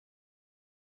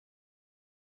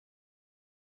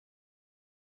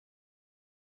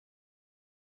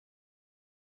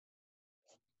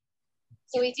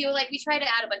So we do like, we try to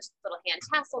add a bunch of little hand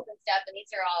tassels and stuff. And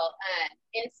these are all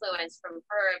influenced from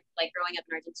her, like growing up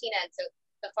in Argentina. And so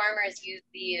the farmers use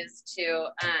these to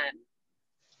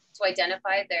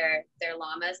identify their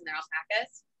llamas and their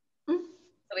alpacas.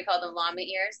 So we call them llama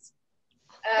ears.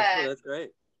 That's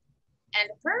great.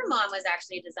 And her mom was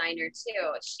actually a designer too.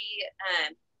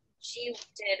 She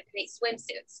did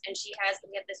swimsuits, and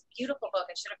we have this beautiful book.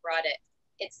 I should have brought it.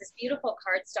 It's this beautiful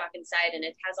cardstock inside, and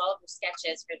it has all of her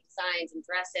sketches, her designs and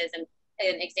dresses, and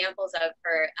examples of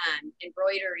her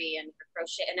embroidery and her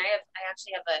crochet. And I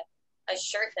actually have a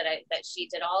shirt that she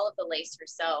did all of the lace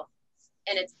herself,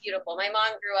 and it's beautiful. My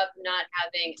mom grew up not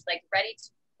having like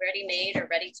ready-made or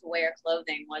ready-to-wear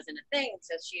clothing wasn't a thing,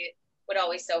 so she would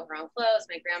always sew her own clothes.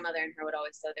 My grandmother and her would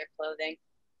always sew their clothing.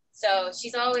 So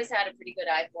she's always had a pretty good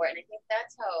eye for it, and I think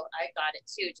that's how I got it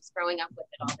too, just growing up with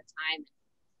it all the time.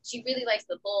 She really likes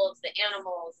the bulls, the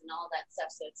animals, and all that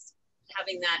stuff. So it's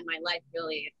having that in my life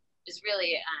is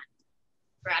really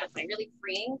gratifying, really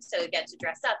freeing to get to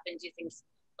dress up and do things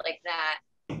like that.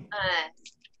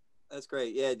 That's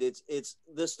great. Yeah, it's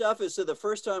the stuff is, so the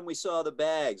first time we saw the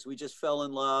bags, we just fell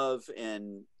in love,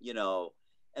 and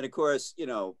and of course,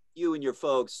 you and your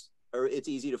folks it's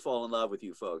easy to fall in love with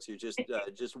you folks. You're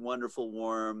just wonderful,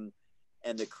 warm,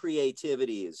 and the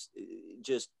creativity is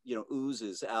just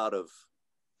oozes out of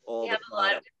all. We have a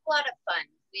lot of fun.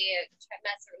 We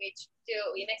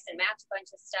mix and match a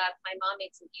bunch of stuff. My mom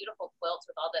made some beautiful quilts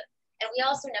with all the, and we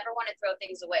also never want to throw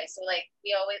things away. So like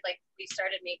we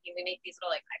make these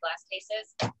little like eyeglass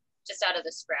cases just out of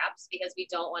the scraps because we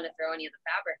don't want to throw any of the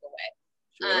fabric away.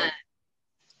 Sure.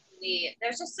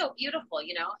 They're just so beautiful,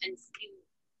 and you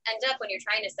end up when you're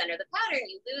trying to center the pattern,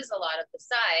 you lose a lot of the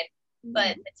side,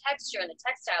 but the texture and the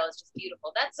textile is just beautiful.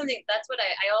 That's what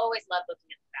I always love looking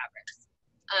at the fabrics.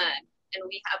 And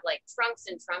we have like trunks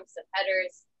and trunks of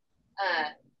headers.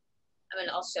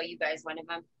 I'll show you guys one of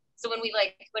them. So when we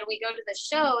go to the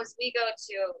shows, we go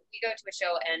to a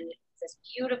show, and it's this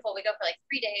beautiful, we go for like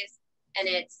 3 days, and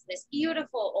it's this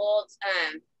beautiful old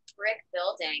brick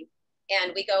building,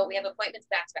 and we have appointments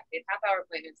back to back. We have half-hour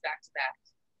appointments back to back,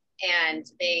 and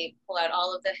they pull out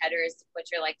all of the headers, which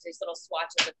are like these little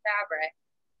swatches of fabric,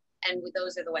 and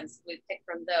those are the ones we pick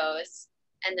from those,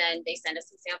 and then they send us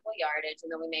some sample yardage,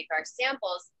 and then we make our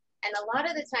samples. And a lot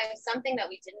of the time, something that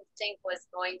we didn't think was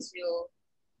going to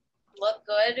look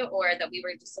good, or that we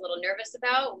were just a little nervous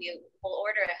about, we'll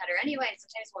order a header anyway, and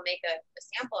sometimes we'll make a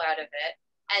sample out of it,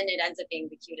 and it ends up being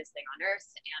the cutest thing on earth,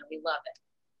 and we love it.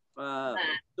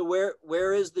 So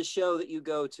where is the show that you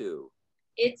go to?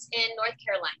 It's in North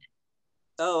Carolina.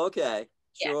 Oh, okay.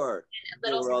 Sure. Yeah, in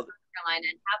Little North Carolina,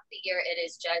 and half the year it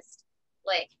is just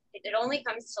like, it only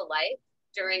comes to life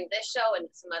during this show and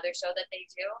some other show that they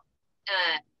do.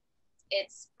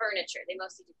 It's furniture. They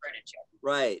mostly do furniture.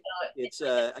 Right.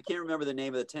 So I can't remember the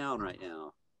name of the town right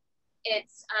now.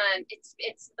 It's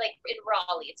like in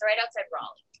Raleigh. It's right outside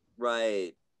Raleigh.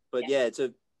 Right. But yeah,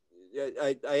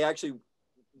 I actually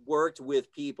worked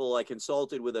with people. I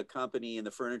consulted with a company in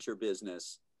the furniture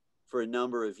business for a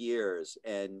number of years,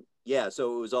 and yeah,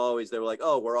 so it was always, they were like,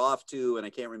 oh, we're off to, and I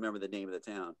can't remember the name of the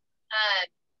town.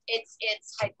 It's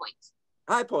High Point.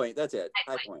 High Point, that's it.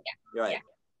 High Point. Yeah.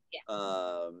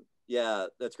 Right. Yeah,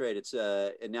 that's great. It's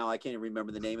and now I can't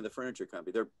remember the name of the furniture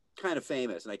company. They're kind of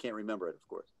famous, and I can't remember it, of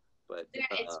course. But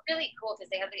it's really cool because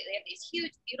they have these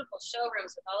huge, beautiful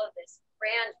showrooms with all of this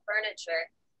brand furniture,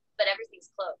 but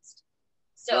everything's closed.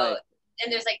 So And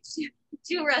there's like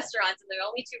two restaurants, and there are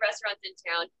only 2 restaurants in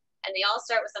town, and they all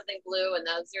start with something blue, and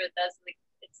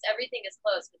everything is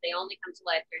closed, but they only come to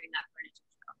life during that furniture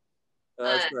show.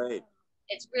 That's great.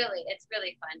 It's really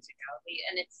fun to go.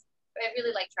 I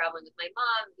really like traveling with my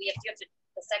mom. The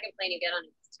second plane you get on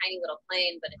is a tiny little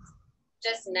plane, but it's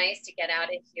just nice to get out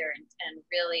of here and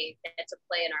really get to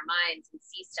play in our minds and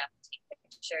see stuff, and take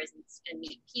pictures and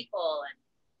meet people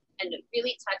and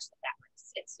really touch the fabrics.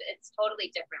 It's totally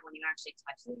different when you actually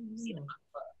touch them and see them on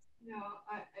clothes. No,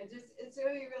 it's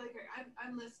really, really great.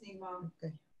 I'm listening, Mom.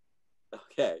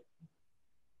 Okay.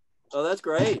 Oh, that's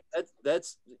great.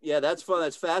 That's fun.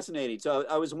 That's fascinating. So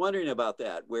I was wondering about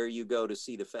that, where you go to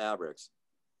see the fabrics.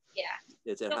 Yeah.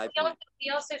 It's at High Point.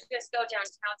 We also just go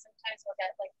downtown. Sometimes we'll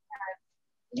get like,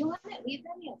 you want to leave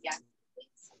them? Yeah.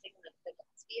 Something like the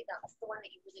Gatsby. That's the one that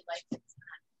you really like. It's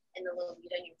in the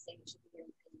Lolita, and you were saying it should be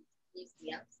in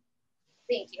museums.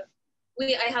 Thank you.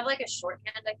 I have like a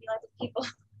shorthand, I feel like, with people.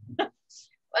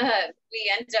 We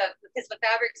end up, because the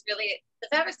fabrics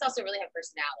also really have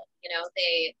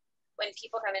personality. When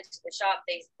people come into the shop,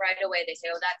 they right away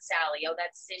say, oh, that's Sally, oh,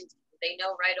 that's Cindy. They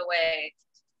know right away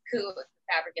who the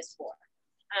fabric is for.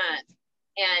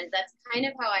 And that's kind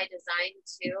of how I design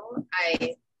too.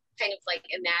 I kind of like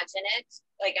imagine it.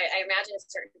 Like I imagine a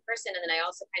certain person, and then I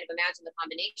also kind of imagine the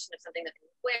combination of something that they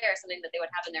would wear, something that they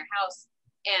would have in their house.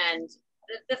 And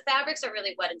the fabrics are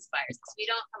really what inspires us. We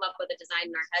don't come up with a design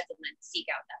in our heads and then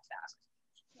seek out that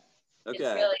fabric. Okay.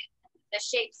 It's really the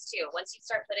shapes too. Once you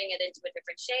start putting it into a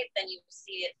different shape, then you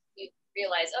see it, you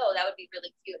realize, oh, that would be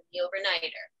really cute in the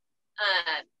overnighter.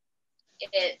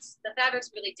 It's the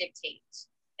fabrics really dictate.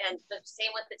 And the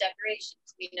same with the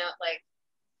decorations. We know, like,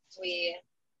 we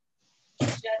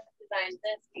just designed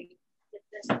this, we did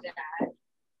this bag.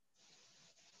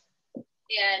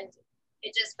 And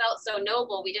it just felt so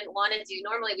noble. We didn't want to do,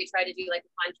 normally we try to do like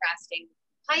a contrasting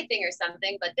piping or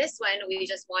something, but this one we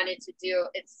just wanted to do,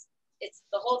 it's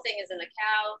the whole thing is in the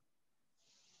cow,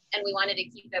 and we wanted to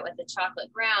keep it with the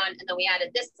chocolate brown, and then we added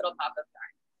this little pop-up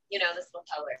yarn, you know, this little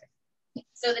color.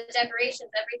 So the decorations,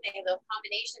 everything, the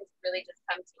combinations really just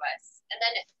come to us. And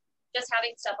then just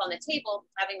having stuff on the table,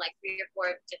 having like 3 or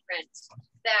 4 different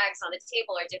bags on the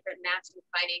table or different matching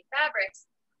combining fabrics,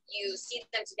 you see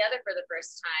them together for the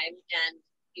first time, and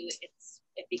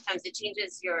it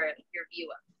changes your view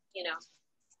of, you know.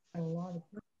 I love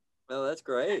it. Well, that's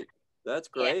great. That's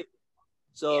great.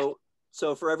 Yeah.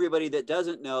 So for everybody that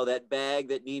doesn't know, that bag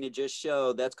that Nina just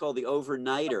showed, that's called the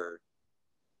overnighter.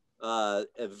 A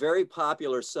very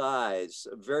popular size,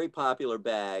 a very popular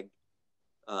bag.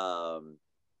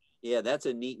 Yeah, that's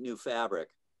a neat new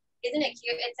fabric. Isn't it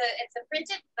cute? It's a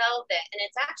printed velvet, and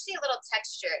it's actually a little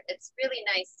textured. It's really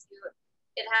nice.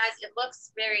 It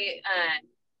looks very,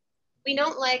 we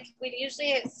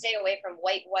usually stay away from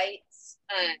whites,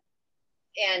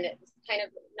 and kind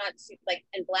of not too, like,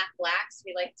 and blacks.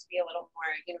 We like to be a little more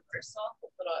universal.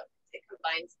 It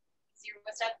combines easier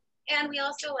with stuff. And we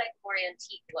also like more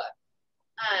antique look.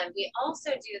 We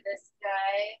also do this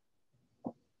guy.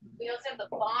 We also have the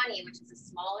Bonnie, which is a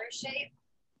smaller shape,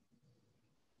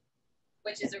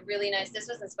 which is a really nice, this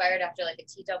was inspired after like a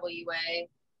TWA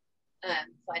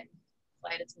flight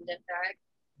attendant bag.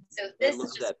 So this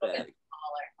is just a bit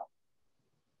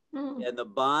smaller. And the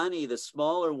Bonnie, the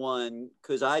smaller one,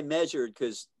 because I measured,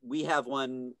 because we have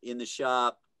one in the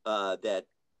shop that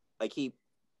I keep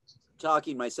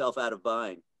talking myself out of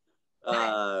buying.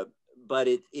 But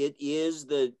it's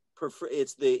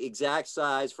the exact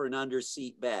size for an under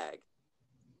seat bag.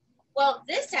 Well,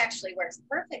 this actually works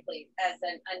perfectly as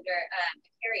an under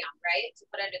carry-on, right? To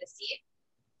put under the seat.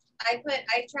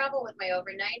 I travel with my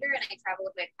overnighter, and I travel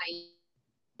with my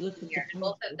pioneer, and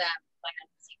both of them like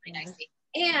under the seat really nicely.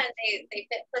 And they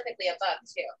fit perfectly above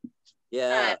too.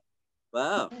 Yeah.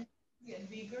 Wow.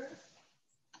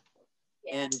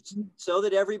 And so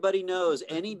that everybody knows,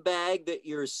 any bag that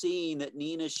you're seeing that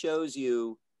Nina shows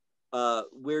you,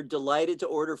 we're delighted to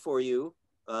order for you,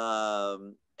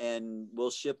 and we'll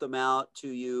ship them out to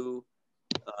you.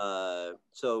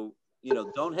 So,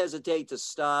 don't hesitate to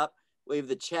stop. We have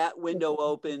the chat window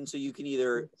open, so you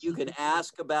can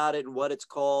ask about it and what it's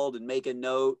called and make a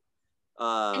note.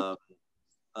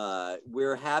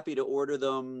 We're happy to order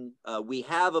them. We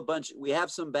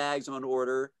have some bags on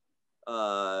order.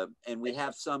 And we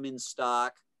have some in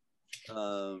stock,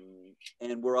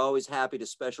 and we're always happy to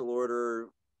special order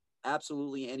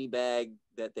absolutely any bag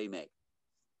that they make.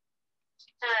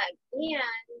 And you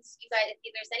guys,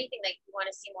 if there's anything that you want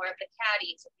to see more of the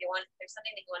caddies, if there's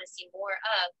something that you want to see more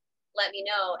of, let me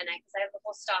know. And because I have the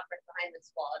whole stock right behind this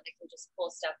wall, and I can just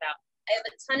pull stuff out. I have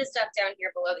a ton of stuff down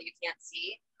here below that you can't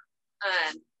see.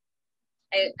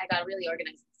 I got really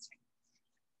organized this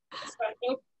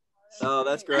time. Oh,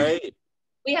 that's great.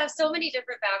 We have so many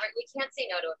different fabrics. We can't say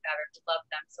no to a fabric. We love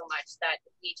them so much that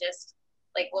we just,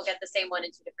 like, we'll get the same one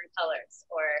in 2 different colors,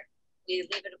 or we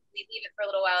leave it for a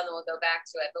little while and then we'll go back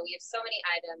to it. But we have so many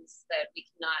items that we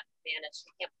cannot manage.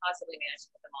 We can't possibly manage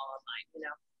to put them all online,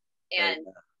 And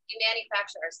we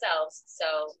manufacture ourselves,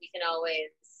 so we can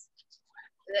always,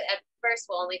 at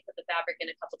first we'll only put the fabric in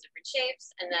a couple different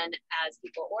shapes, and then as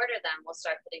people order them, we'll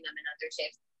start putting them in other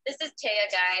shapes. This is Taya,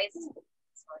 guys.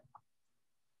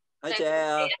 Hi,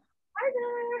 Taya. Hi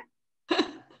there.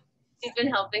 She's been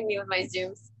helping me with my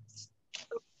Zooms.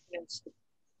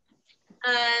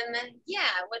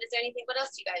 Yeah. What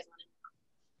else do you guys want to know?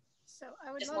 So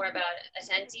I would Just more about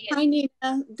Atenti. Hi,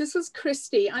 Nina. This is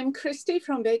Christy. I'm Christy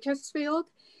from Bakersfield.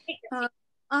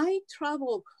 I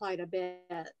travel quite a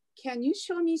bit. Can you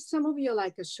show me some of your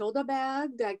like a shoulder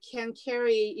bag that can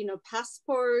carry,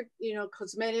 passport,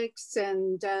 cosmetics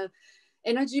and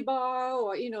energy bar,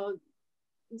 or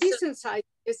decent size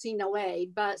is in a way,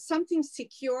 but something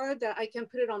secure that I can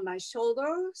put it on my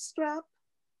shoulder strap.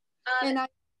 And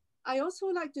I also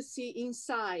like to see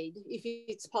inside if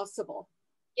it's possible.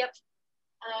 Yep.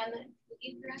 Will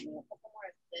you grab me a couple more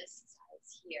of this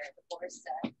size here, the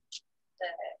Borsa?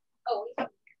 Oh, we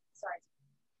have, sorry.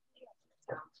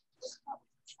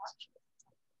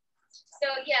 So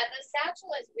yeah, the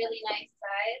satchel is really nice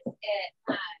size.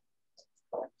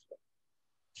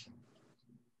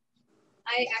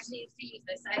 I actually used to use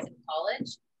this size in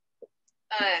college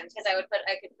because I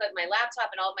could put my laptop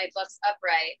and all of my books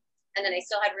upright, and then I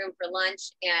still had room for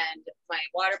lunch and my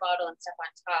water bottle and stuff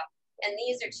on top. And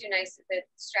these are too nice. The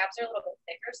straps are a little bit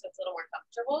thicker, so it's a little more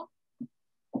comfortable.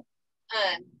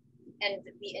 And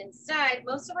the inside,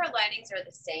 most of our linings are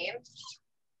the same.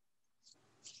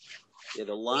 Yeah,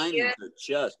 the linings are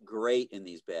just great in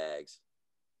these bags.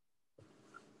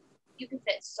 You can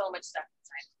fit so much stuff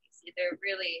inside of these. They're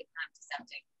really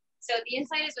deceptive. So the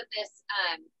inside is with this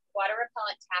water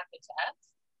repellent taffeta,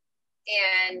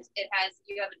 and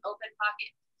you have an open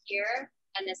pocket here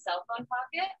and a cell phone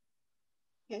pocket.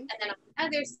 Okay. And then on the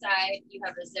other side, you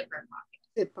have a zipper pocket.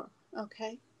 Zipper.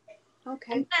 Okay.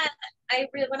 Okay. And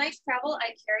then when I travel,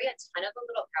 I carry a ton of the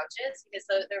little pouches because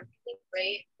they're really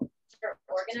great for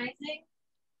organizing.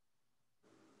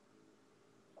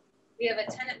 We have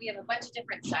a bunch of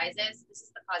different sizes. This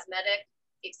is the cosmetic,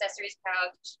 the accessories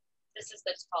pouch. This is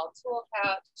the tall tool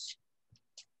pouch.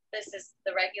 This is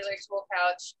the regular tool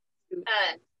pouch.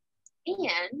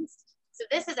 And so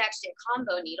this is actually a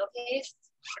combo needle case,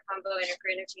 a combo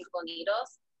interchangeable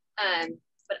needles.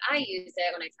 But I use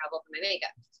it when I travel for my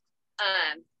makeup.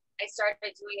 I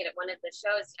started doing it at one of the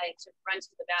shows. I took run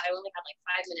to the bath. I only had like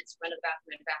 5 minutes to run to the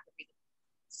bathroom and back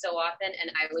so often, and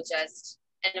I would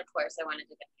and of course I wanted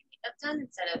to get my makeup done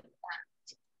instead of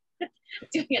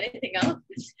doing anything else.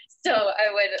 So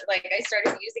I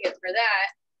started using it for that,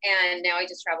 and now I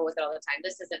just travel with it all the time.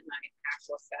 This isn't my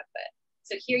actual stuff, but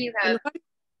so here you have.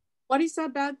 What is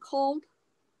that bag called?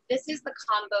 This is the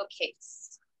combo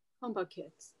case. Combo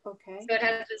case. Okay. So it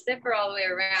has a zipper all the way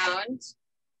around.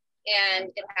 And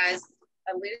it has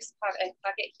a loose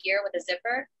pocket here with a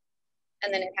zipper.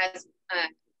 And then it has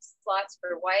slots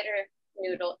for wider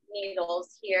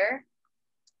needles here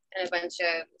and a bunch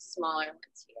of smaller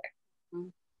ones here.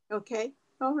 Okay.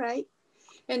 All right.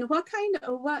 And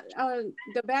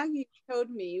the bag you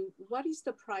showed me, what is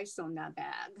the price on that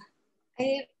bag?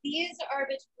 These are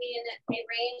they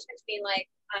range between like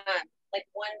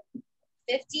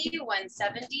 150,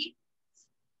 170.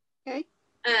 Okay.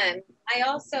 I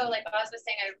also, like Oz was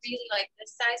saying, I really like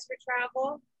this size for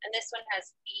travel, and this one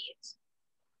has feet.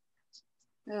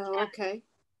 Oh, okay.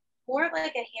 More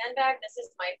like a handbag. This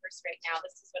is my purse right now.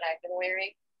 This is what I've been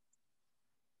wearing.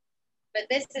 But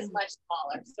this is much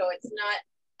smaller, so it's not.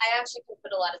 I actually can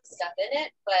put a lot of stuff in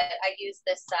it, but I use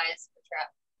this size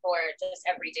for just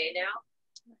every day now.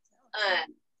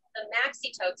 The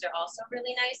maxi totes are also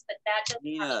really nice, but that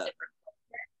doesn't have a zipper.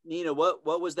 Nina, what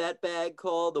was that bag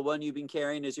called? The one you've been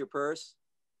carrying as your purse?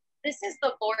 This is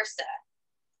the Borsa.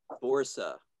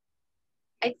 Borsa.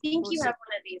 I think you have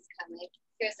one of these coming.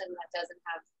 Here's one that doesn't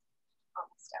have all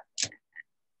the stuff in it.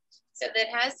 So that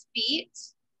has feet.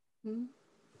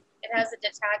 It has a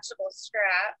detachable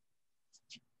strap.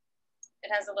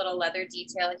 It has a little leather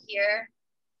detail here.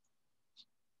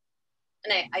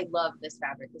 And I love this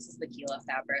fabric. This is the Gila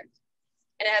fabric.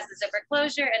 And it has the zipper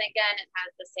closure, and again, it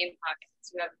has the same pockets.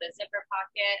 You have the zipper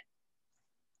pocket,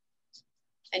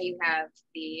 and you have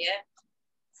the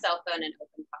cell phone and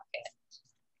open pocket.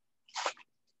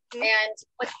 And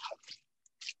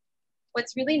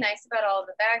what's really nice about all of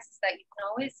the bags is that you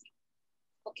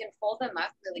can fold them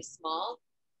up really small.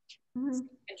 So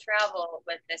you can travel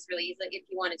with this really easily if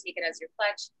you want to take it as your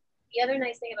clutch. The other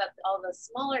nice thing about all those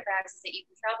smaller bags is that you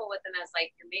can travel with them as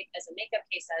as a makeup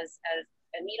case, as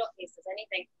a needle case, as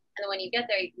anything. And then when you get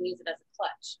there, you can use it as a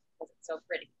clutch because it's so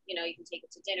pretty. You know, you can take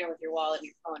it to dinner with your wallet and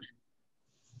your phone.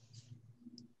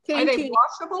 Are they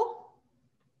washable?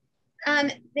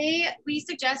 We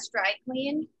suggest dry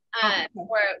clean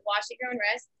or wash at your own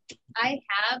risk. I've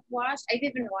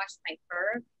even washed my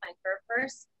fur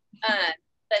purse,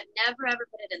 but never ever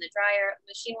put it in the dryer.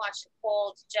 Machine wash it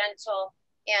cold, gentle.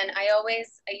 And I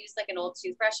use like an old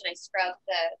toothbrush and I scrub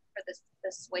for the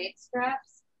suede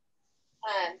straps.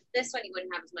 This one you wouldn't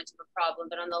have as much of a problem,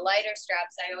 but on the lighter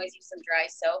straps, I always use some dry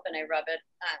soap and I rub it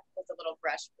with a little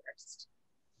brush first.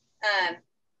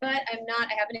 But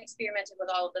I haven't experimented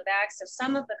with all of the bags, so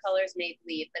some of the colors may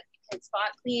bleed, but you can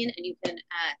spot clean and you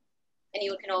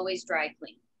can always dry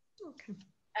clean. Okay.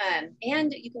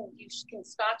 And you can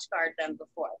Scotch guard them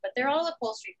before, but they're all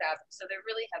upholstery fabric, so they're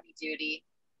really heavy duty.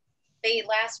 They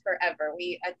last forever.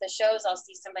 At the shows, I'll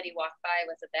see somebody walk by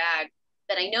with a bag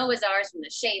that I know is ours from the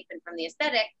shape and from the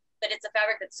aesthetic, but it's a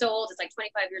fabric that's so old, it's like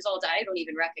 25 years old, I don't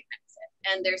even recognize it.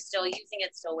 And they're still using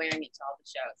it, still wearing it to all the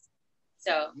shows.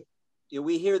 So yeah,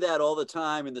 we hear that all the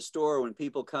time in the store when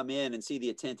people come in and see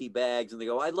the Atenti bags and they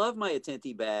go, I love my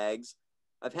Atenti bags.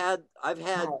 I've had,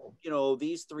 you know,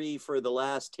 these 3 for the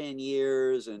last 10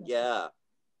 years. And yeah.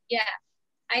 Yeah.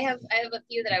 I have a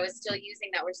few that I was still using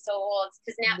that were so old,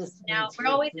 because now we're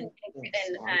always in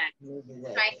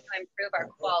trying to improve our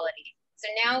quality. So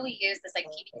now we use this like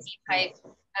PVC pipe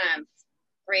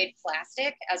grade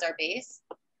plastic as our base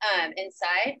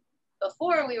inside.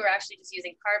 Before we were actually just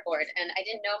using cardboard, and I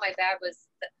didn't know my bag was,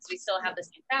 because we still have the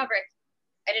same fabric,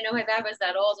 I didn't know my bag was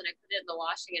that old, and I put it in the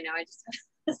washing, and now I just have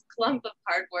this clump of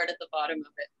cardboard at the bottom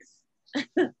of it.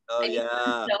 Oh, I need yeah.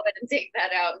 to sell it and take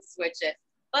that out and switch it.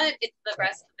 But it's, the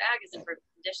rest of the bag is in perfect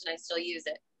condition. I still use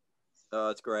it.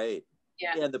 Oh, it's great.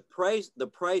 Yeah. Yeah, the price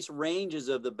ranges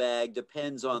of the bag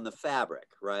depends on the fabric,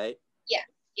 right? Yeah,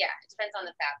 yeah, it depends on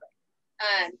the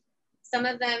fabric. Some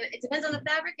of them, it depends on the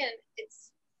fabric, and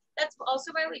that's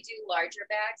also why we do larger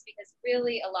bags, because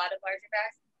really a lot of larger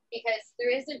bags, because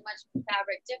there isn't much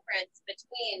fabric difference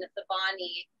between the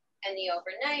Bonnie and the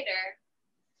overnighter,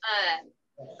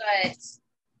 but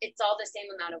it's all the same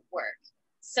amount of work.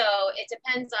 So it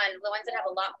depends on the ones that have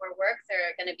a lot more work.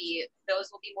 They're going to be,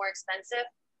 those will be more expensive,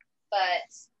 but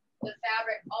the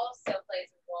fabric also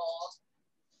plays a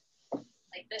role.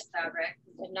 Like this fabric,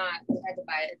 I had to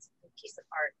buy it. It's a piece of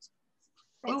art.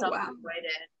 It's all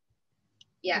embroidered.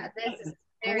 Yeah, this is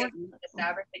very good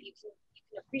fabric, but you can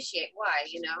appreciate why,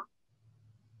 you know.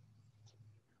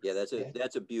 Yeah,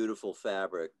 that's a beautiful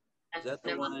fabric. Is that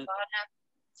the one? I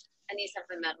need some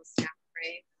for metal snap,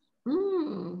 right?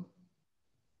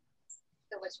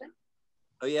 So which one?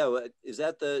 Oh yeah, is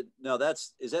that the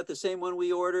is that the same one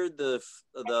we ordered? The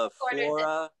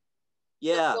Flora?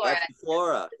 Yeah, that's the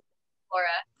Flora.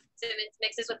 Flora. So it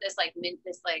mixes with this like mint,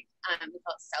 this like we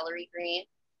call it celery green.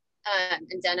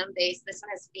 And denim base. This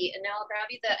one has feet, and now I'll grab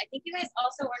you the. I think you guys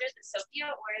also ordered the Sophia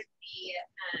or the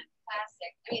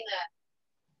classic. I mean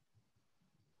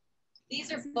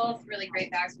these are both really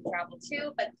great bags for travel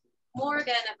too, but more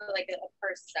again of like a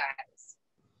purse size.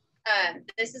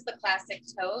 This is the classic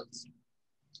tote,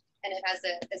 and it has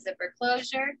a zipper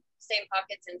closure, same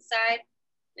pockets inside.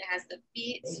 And it has the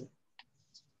feet,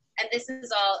 and this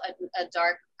is all a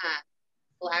dark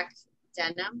black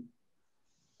denim.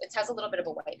 It has a little bit of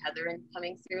a white heather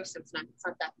coming through, so it's not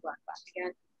that black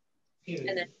again.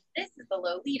 And then this is the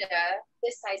Lolita.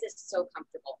 This size is so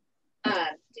comfortable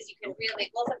because you can really,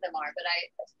 both of them are, but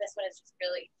this one is just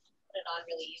really put it on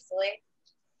really easily.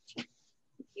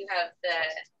 You have the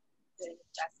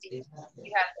dusty. You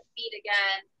have the feet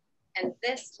again, and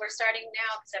this we're starting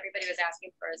now because everybody was asking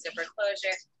for a zipper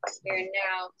closure. We're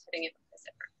now putting it with a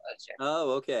zipper closure.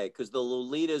 Oh, okay. Because the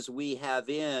Lolitas we have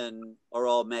in are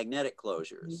all magnetic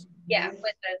closures. Yeah,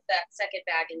 with that second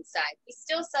bag inside. We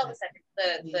still sell the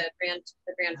brand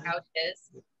pouches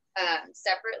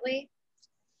separately,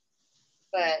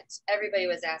 but everybody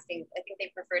was asking. I think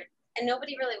they preferred, and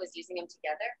nobody really was using them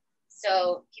together.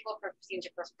 So people seem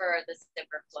to prefer the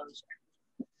zipper closure.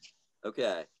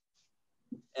 Okay.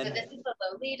 And so this is the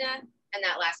Lolita, and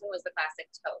that last one was the classic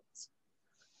tote.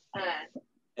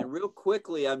 And real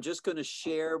quickly, I'm just going to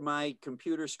share my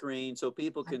computer screen so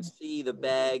people can see the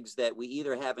bags that we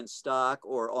either have in stock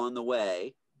or on the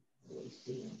way. Here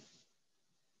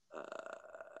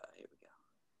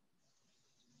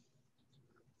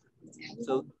we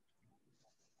go.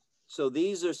 So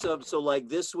these are some, so like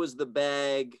this was the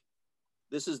bag.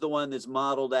 This is the one that's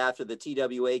modeled after the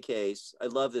TWA case. I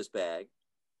love this bag.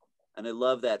 And I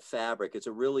love that fabric. It's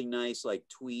a really nice, like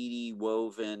tweedy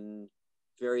woven,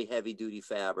 very heavy duty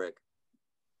fabric.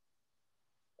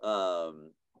 There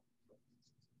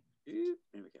we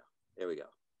go. There we go.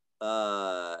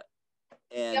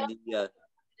 And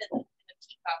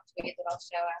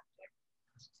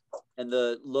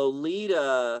the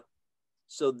Lolita.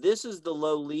 So this is the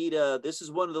Lolita. This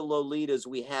is one of the Lolitas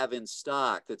we have in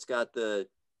stock that's got the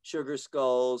sugar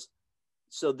skulls.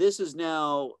 So this is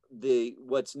now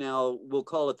what's now, we'll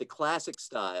call it the classic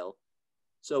style.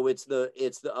 So it's a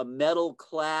metal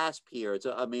clasp here. It's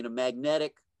a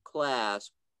magnetic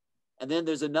clasp. And then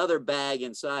there's another bag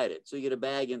inside it. So you get a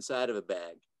bag inside of a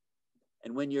bag.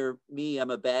 And when you're me,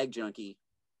 I'm a bag junkie.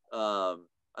 I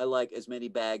like as many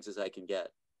bags as I can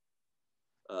get.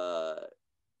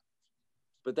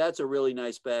 But that's a really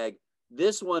nice bag.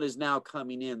 This one is now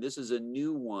coming in. This is a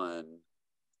new one.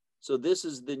 So this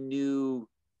is the new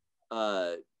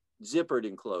zippered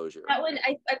enclosure. That one,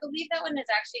 I believe that one is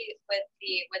actually with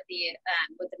the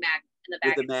magnet in the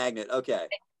bag. With the magnet, okay. I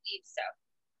believe so.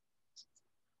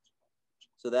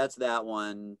 So that's that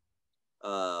one.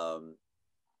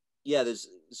 Yeah, there's,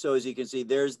 so as you can see,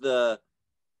 there's the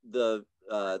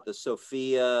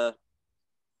Sophia.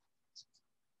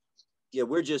 Yeah,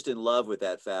 we're just in love with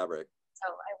that fabric. So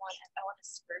I want a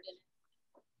skirt in it.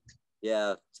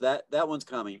 Yeah, so that one's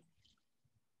coming.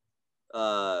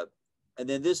 And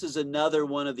then this is another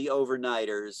one of the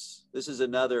overnighters. This is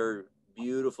another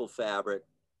beautiful fabric.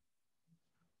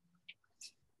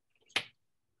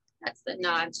 That's the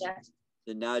Naja.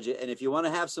 The Naja. And if you want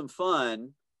to have some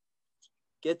fun,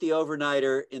 get the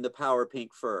overnighter in the power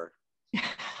pink fur. I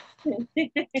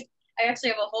actually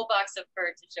have a whole box of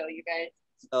fur to show you guys.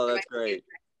 Oh, that's great.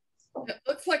 It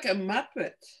looks like a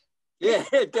Muppet. Yeah,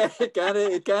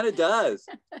 it kind of does.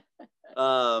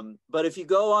 But if you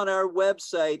go on our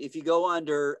website, if you go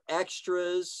under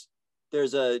extras,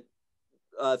 there's a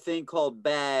thing called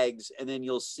bags, and then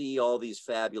you'll see all these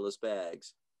fabulous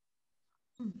bags.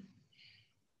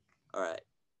 All right.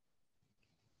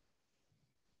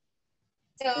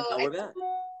 So I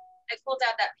pulled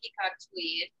out that peacock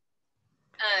tweed.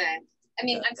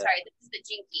 I'm sorry, this is the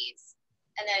Jinkies.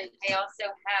 And then I also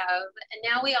have, and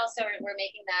now we're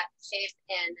making that shape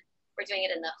and we're doing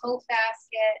it in the Hope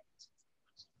basket.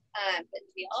 But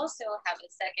we also have a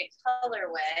second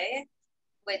colorway,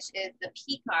 which is the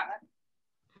peacock.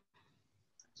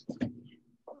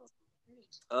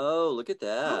 Oh, look at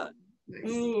that.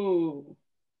 Ooh.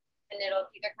 And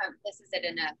it'll either come, this is it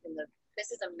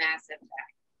this is a massive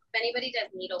bag. If anybody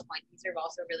does needlepoint, these are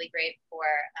also really great for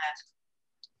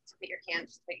to put your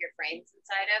frames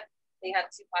inside of. They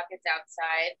have 2 pockets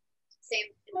outside, same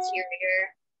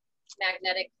interior,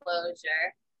 magnetic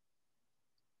closure,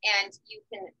 and you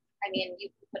can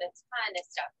put a ton of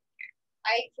stuff in here.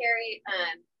 I carry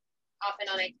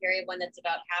I carry one that's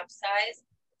about half size.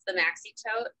 It's the maxi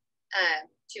tote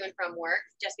to and from work,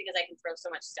 just because I can throw so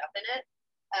much stuff in it.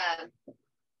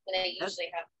 And I usually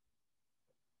have.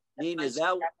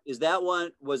 Was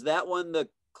that one the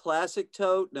classic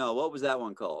tote? No, what was that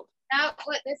one called?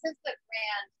 This is the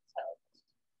grand tote.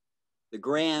 The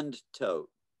grand tote.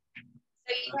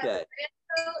 So you have the grand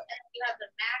tote and you have the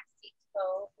maxi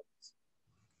tote.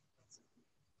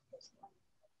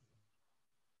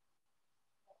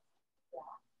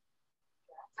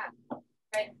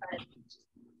 Right in front.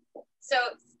 So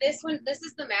this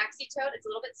is the maxi tote. It's a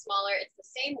little bit smaller. It's the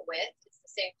same width. It's the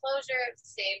same closure. It's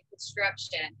the same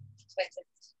construction, but it's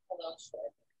a little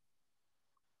shorter.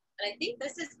 And I think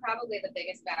this is probably the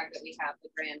biggest bag that we have, the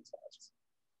grand tote.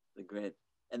 The grand.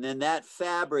 And then that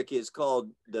fabric is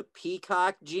called the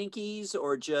peacock jinkies,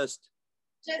 or just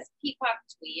peacock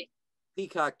tweed.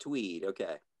 Peacock tweed.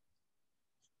 Okay.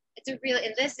 It's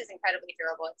and this is incredibly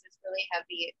durable. It's really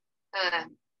heavy.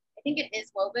 I think it is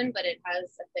woven, but it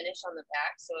has a finish on the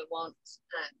back, so it won't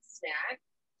snag.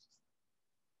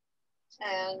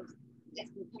 And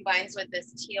it combines with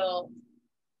this teal,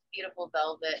 beautiful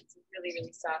velvet. It's a really,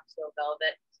 really soft teal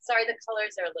velvet. Sorry, the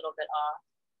colors are a little bit off.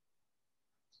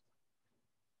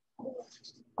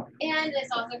 And this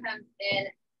also comes in,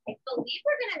 I believe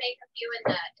we're going to make a few in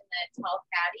the tall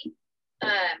caddy.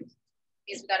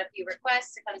 Because we got a few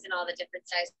requests. It comes in all the different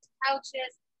sized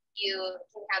pouches. You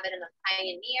can have it in the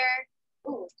Pioneer.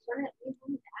 Ooh, do you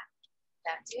want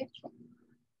that dude?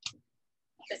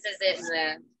 This is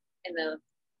it in the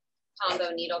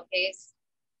combo needle case.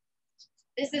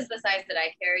 This is the size that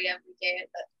I carry every day,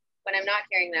 but when I'm not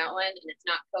carrying that one and it's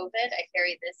not COVID, I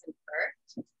carry this in fur.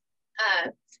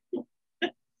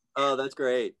 Oh, that's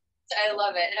great. I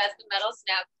love it. It has the metal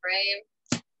snap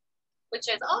frame, which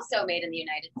is also made in the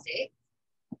United States.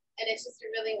 And it's just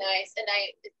really nice. And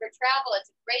for travel, it's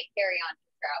a great carry-on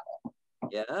for travel.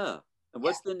 Yeah. And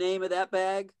what's the name of that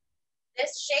bag?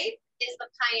 This shape is the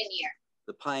Pioneer.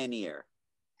 The Pioneer.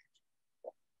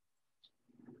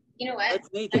 You know what?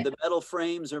 That's neat that the metal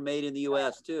frames are made in the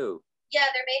U.S. too. Yeah,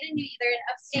 they're in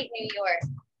upstate New York.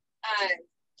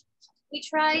 We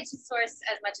try to source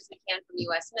as much as we can from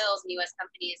U.S. mills and U.S.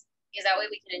 companies, because that way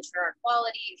we can ensure our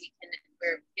quality.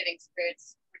 We're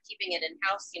keeping it in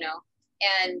house,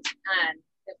 And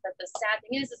the sad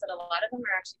thing is that a lot of them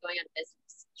are actually going out of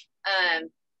business.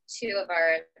 2 of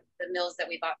the mills that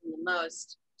we bought from the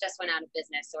most just went out of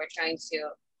business. So we're trying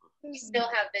to, we still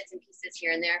have bits and pieces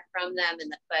here and there from them,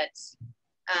 and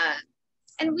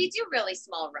we do really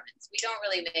small runs. We don't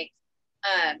really make,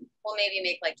 we'll maybe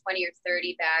make like 20 or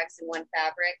 30 bags in one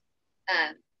fabric,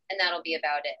 and that'll be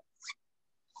about it.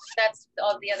 That's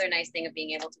all the other nice thing of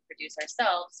being able to producing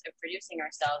ourselves,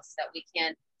 that we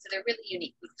can. So they're really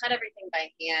unique. We cut everything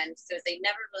by hand, so they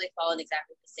never really fall in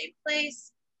exactly the same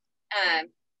place.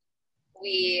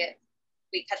 We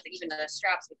cut even the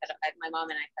straps. My mom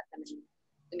and I cut them, and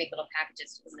we make little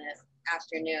packages in the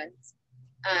afternoons.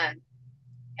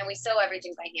 and we sew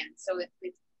everything by hand. So if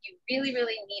you really,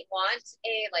 really want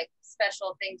a like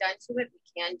special thing done to it, we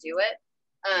can do it,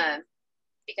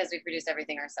 because we produce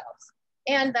everything ourselves.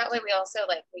 And that way we also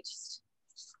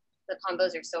the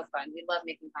combos are so fun. We love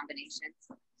making combinations.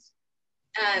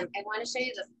 I want to show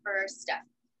you the fur stuff.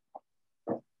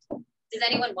 Does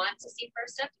anyone want to see fur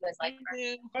stuff? Do you guys like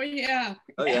fur? Oh yeah.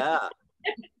 Oh yeah.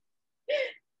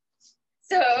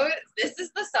 So this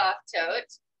is the soft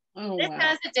tote. Oh This wow.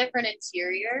 has a different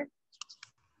interior.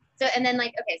 So, and then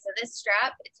okay, so this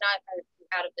strap, it's not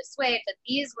out of the suede, but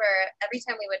these were, every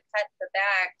time we would cut the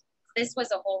back, this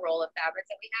was a whole roll of fabric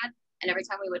that we had. And every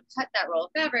time we would cut that roll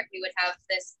of fabric, we would have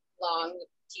this long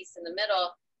piece in the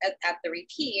middle at the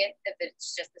repeat, if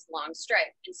it's just this long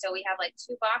stripe. And so we have like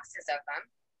 2 boxes of them.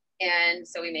 And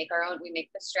so we make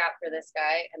the strap for this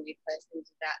guy, and we put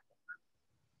into that.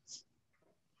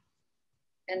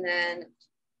 And then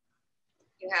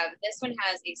you have, this one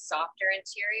has a softer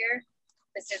interior.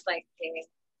 This is like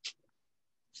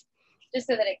just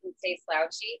so that it can stay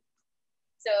slouchy.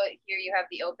 So here you have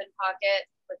the open pocket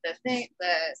with the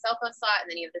cell phone slot, and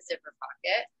then you have the zipper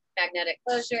pocket, magnetic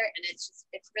closure, and it's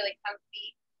really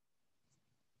comfy.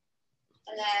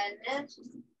 And then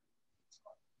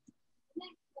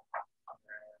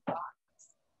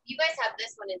you guys have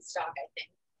this one in stock, I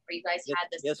think, or you guys had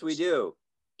this. Yes, we do.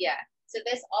 Yeah. So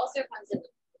this also comes in the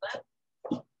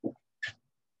Puma.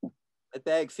 That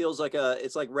bag feels like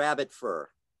it's like rabbit fur.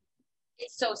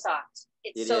 It's so soft.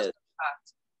 It's It so is.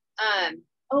 soft.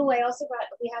 Oh, I also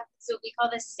we call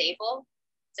this sable.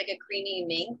 It's like a creamy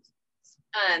mink.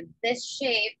 This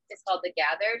shape is called the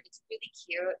gathered. It's really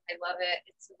cute. I love it.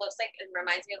 It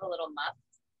reminds me of a little muff,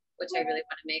 which I really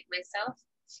want to make myself.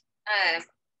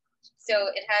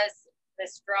 So it has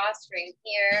this drawstring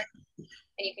here,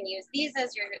 and you can use these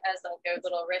as like a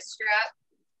little wrist strap,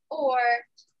 or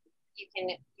you can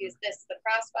use the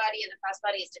crossbody, and the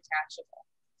crossbody is detachable.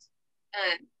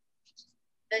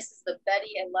 This is the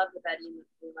Betty. I love the Betty in the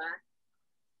Puma.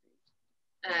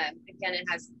 Again, it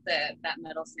has that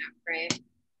metal snap frame.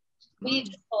 We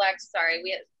just collect. Sorry,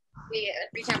 we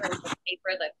every time we have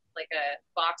paper like a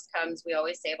box comes, we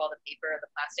always save all the paper or the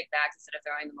plastic bags instead of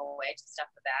throwing them away to stuff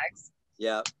the bags.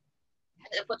 Yeah. And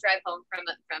then we'll drive home from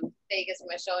Vegas, from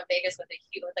a show in Vegas with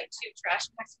 2 trash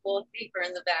bags full of paper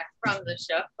in the back from the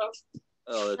show.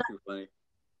 Oh, that's too funny.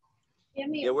 Yeah,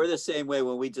 Yeah, we're the same way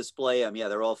when we display them. Yeah,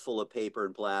 they're all full of paper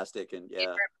and plastic, and yeah.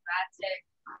 paper,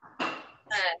 plastic.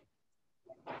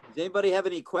 Does anybody have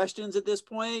any questions at this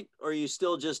point, or are you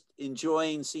still just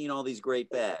enjoying seeing all these great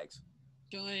bags?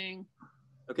 Enjoying.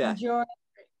 Okay. Enjoy.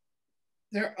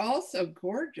 They're also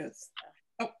gorgeous.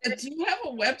 Oh, do you have a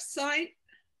website?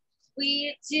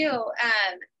 We do.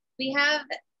 We have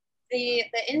the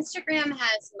Instagram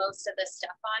has most of the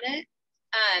stuff on it.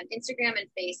 Instagram and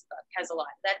Facebook has a lot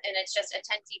of that, and it's just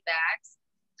Atenti bags.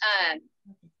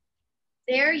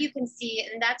 There you can see,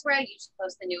 and that's where I usually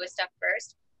post the newest stuff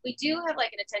first. We do have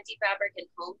like an Atenti fabric and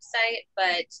home site,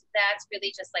 but that's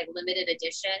really just like limited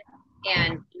edition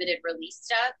and limited release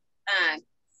stuff.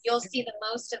 You'll see the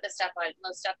most stuff on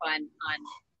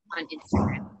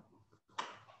Instagram.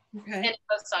 Okay. And it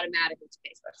posts automatically to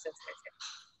Facebook, so it's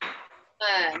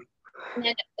good. And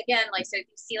then again, so if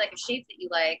you see like a shape that you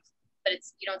like, but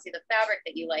you don't see the fabric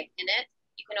that you like in it,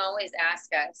 you can always ask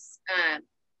us.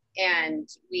 And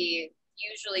we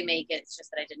usually make it. It's just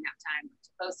that I didn't have time to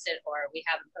post it, or we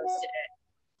haven't posted it,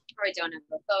 or I don't have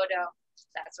a photo,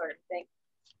 that sort of thing.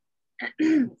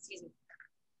 Excuse me.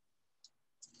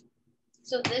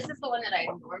 So this is the one that I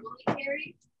normally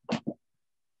carry.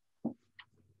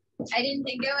 I didn't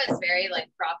think it was very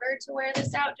proper to wear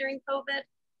this out during COVID,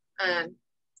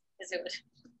 because it was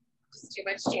just too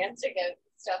much chance to get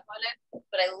stuff on it.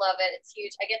 But I love it. It's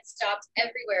huge. I get stopped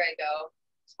everywhere I go.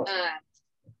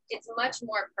 It's much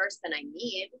more purse than I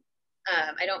need.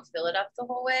 I don't fill it up the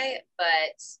whole way,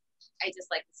 but I just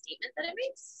like the statement that it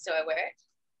makes, so I wear it.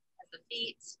 It has the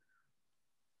feet.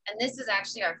 And this is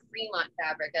actually our Fremont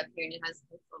fabric up here, and it has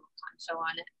this little poncho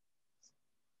on it.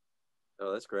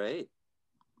 Oh, that's great.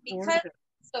 Because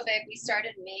it's so big, we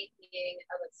started making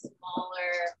a smaller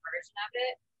version of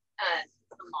it,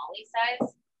 the Molly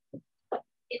size.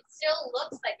 It still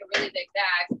looks like a really big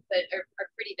bag, or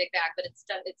pretty big bag, but it's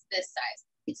this size.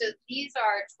 So these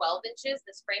are 12 inches.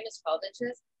 This frame is 12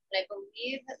 inches, and I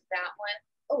believe that one.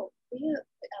 Oh, will you?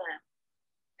 Thank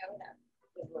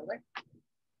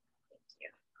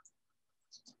you.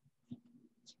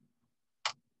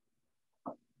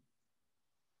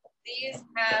 These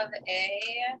have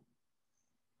a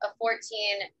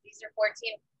 14. These are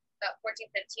 14, about 14,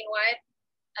 15 wide,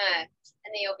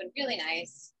 and they open really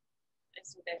nice.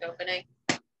 Nice and big opening.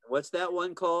 What's that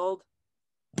one called?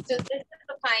 So this is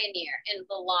the Pioneer in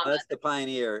the llama. That's the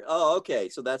Pioneer. Oh, okay.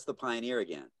 So that's the Pioneer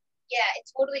again. Yeah, it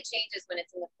totally changes when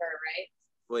it's in the fur, right?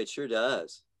 Boy, it sure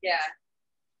does. Yeah.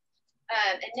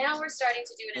 And now we're starting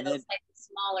to do it in a slightly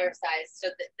smaller size. So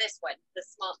this one,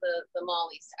 the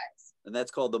Molly size. And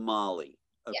that's called the Molly.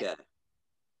 Okay. Yeah.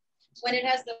 When it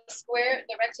has the square,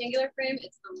 the rectangular frame,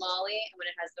 it's the Molly. And when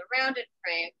it has the rounded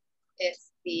frame,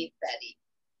 it's the Betty.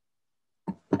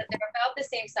 But they're about the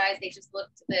same size. They just look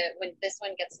to when this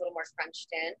one gets a little more crunched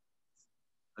in.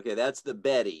 Okay, that's the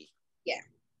Betty. Yeah.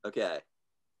 Okay.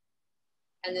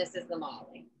 And this is the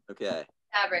Molly. Okay.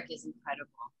 Fabric is incredible.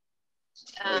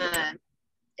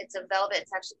 It's a velvet.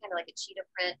 It's actually kind of like a cheetah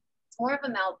print. It's more of a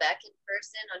Malbec in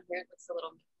person. On here, it looks a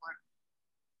little more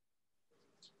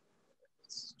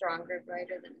stronger,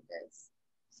 brighter than it is.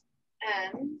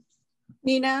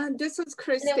 Nina, this is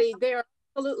Christy. They're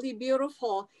absolutely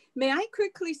beautiful. May I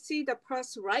quickly see the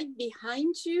purse right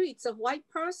behind you? It's a white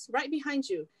purse right behind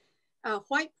you.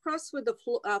 White purse with the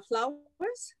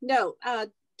flowers? No,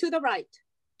 to the right.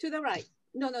 To the right.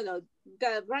 No.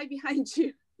 The right behind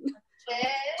you.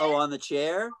 Oh, on the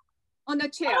chair? On the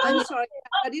chair. I'm sorry.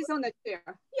 That is on the chair.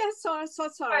 Yeah, so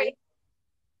sorry.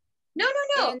 No.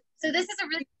 And so this is a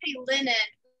really pretty linen.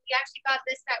 We actually got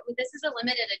this. This is a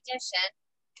limited edition.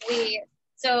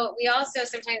 We also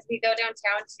sometimes we go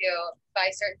downtown to buy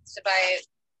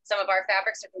some of our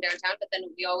fabrics are from downtown, but then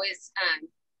we always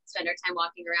spend our time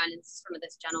walking around. And this is from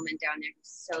this gentleman down there who's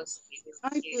so sweet.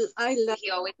 I love. He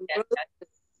always does that.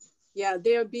 Yeah,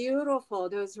 they're beautiful.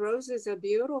 Those roses are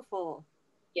beautiful.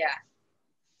 Yeah,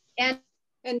 and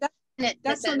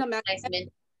that's on the magnetic. Nice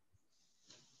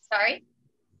Sorry?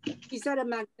 Is that a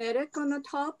magnetic on the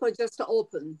top or just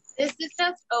open? This is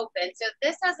just open. So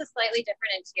this has a slightly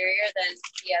different interior than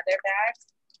the other bags.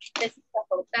 This is the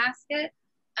hope basket.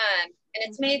 And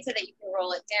it's made so that you can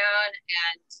roll it down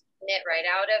and knit right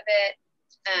out of it.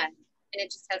 And it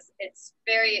just has, it's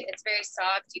very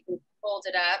soft. You can fold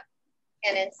it up.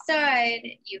 And inside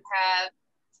you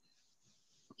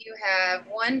have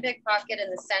one big pocket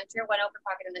in the center, one open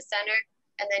pocket in the center.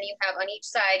 And then you have on each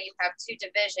side, you have two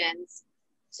divisions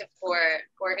for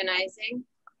organizing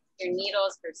your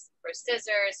needles, for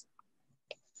scissors.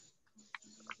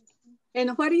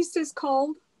 And what is this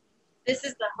called? This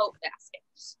is the hope basket.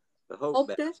 The hope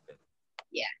basket.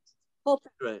 Yeah. Hope.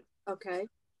 Right. Okay.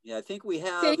 Yeah, I think we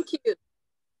have. Thank you.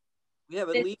 We have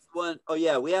at least one. Oh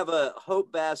yeah, we have a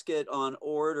hope basket on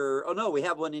order. Oh no, we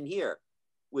have one in here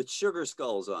with sugar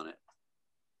skulls on it.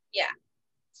 Yeah.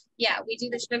 Yeah, we do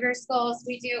the sugar skulls.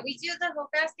 We do the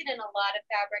hope basket in a lot of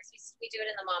fabrics. We do it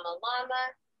in the Mama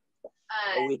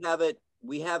Llama.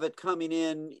 We have it coming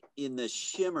in the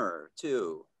shimmer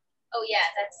too. Oh yeah,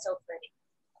 that's so pretty.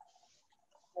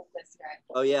 That's right.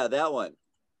 Oh yeah, that one.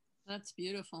 That's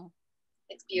beautiful.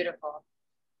 It's beautiful.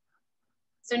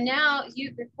 So now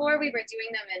before we were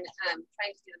doing them in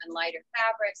trying to do them in lighter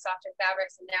fabrics, softer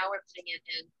fabrics, and now we're putting it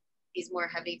in these more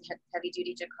heavy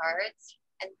duty jacquards.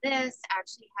 And this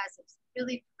actually has a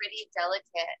really pretty,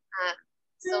 delicate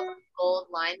silver gold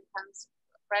line that comes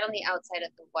right on the outside of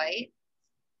the white.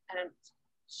 And I'm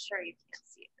sure you can't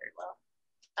see it very well.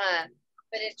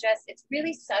 But it's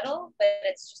really subtle, but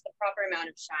it's just the proper amount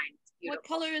of shine. It's beautiful. What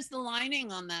color is the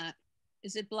lining on that?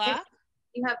 Is it black?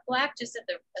 You have black just at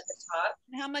the top.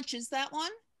 And how much is that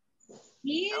one?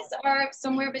 These are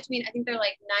somewhere between, I think they're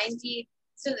like 90.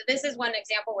 So this is one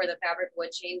example where the fabric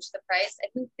would change the price. I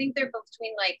think they're both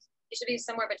between it should be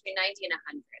somewhere between 90 and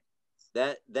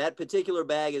 100. That particular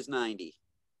bag is 90.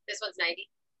 This one's 90?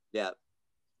 Yeah,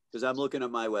 because I'm looking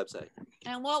at my website.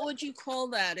 And what would you call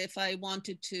that if I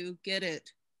wanted to get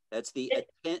it? That's the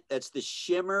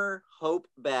Shimmer Hope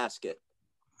Basket.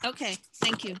 Okay,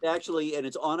 thank you. Actually, and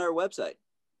it's on our website.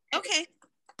 Okay.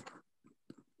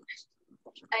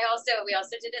 We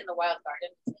also did it in the Wild Garden,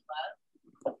 which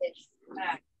I love. It's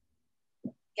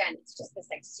again, it's just this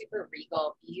super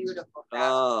regal, beautiful fabric.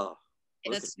 Oh,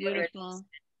 that's beautiful.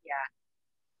 Yeah,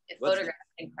 it's photographed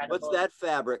incredible. What's that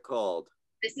fabric called?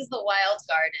 This is the Wild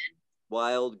Garden.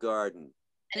 Wild Garden.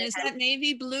 And is that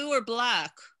navy blue or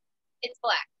black? It's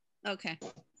black. Okay.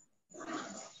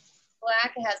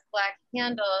 Black. It has black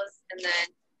handles, and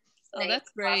then that's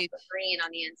great. Green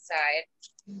on the inside.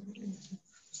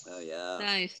 Oh yeah.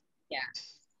 Nice. Yeah.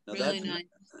 No, really nice.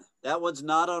 That one's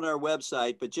not on our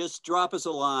website, but just drop us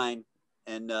a line,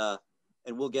 and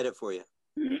we'll get it for you.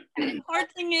 The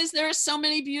hard thing is there are so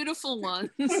many beautiful ones.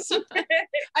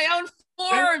 I own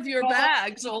 4 of your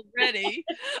bags already.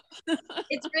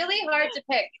 It's really hard to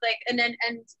pick,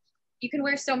 and you can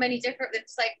wear so many different.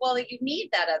 It's like, well, you need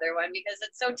that other one because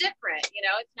it's so different.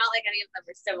 It's not like any of them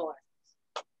are similar.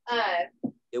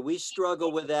 Yeah, we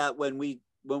struggle with that when we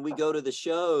when we go to the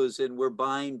shows and we're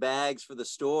buying bags for the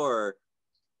store,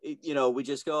 you know, we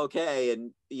just go, okay.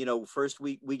 And, you know, first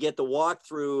we get the walk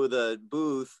through the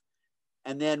booth,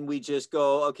 and then we just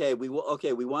go, okay, we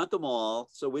want them all.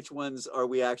 So which ones are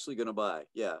we actually going to buy?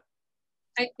 Yeah.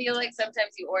 I feel like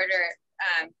sometimes you order,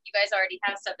 you guys already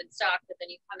have stuff in stock, but then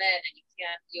you come in and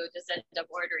you just end up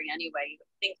ordering anyway. You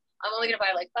think, I'm only going to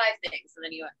buy like 5 things, and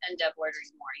then you end up ordering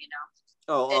more, you know?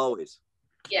 Oh, always.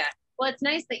 Yeah. Well, it's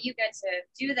nice that you get to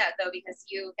do that though, because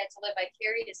you get to live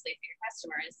vicariously for your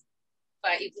customers,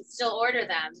 but you can still order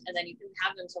them, and then you can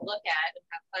have them to look at and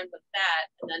have fun with that,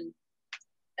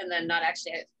 and then not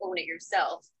actually own it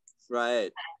yourself.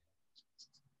 Right.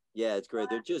 Yeah, it's great.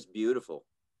 They're just beautiful.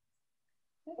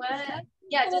 What?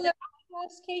 Yeah. One of the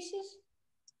eyeglass cases?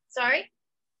 Sorry?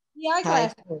 The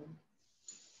eyeglass.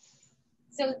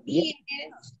 So these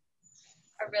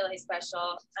are really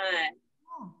special.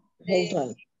 Hold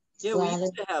on. Yeah, we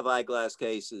used to have eyeglass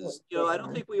cases. You know, I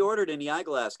don't think we ordered any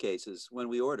eyeglass cases when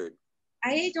we ordered.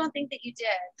 I don't think that you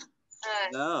did.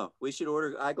 No, we should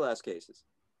order eyeglass cases.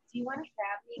 Do you want to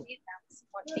grab me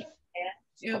these?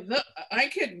 Yeah, I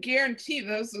could guarantee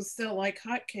those are still like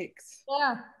hotcakes.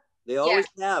 Yeah. They always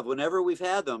have. Whenever we've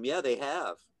had them, yeah, they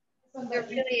have. They're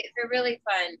really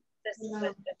fun. This is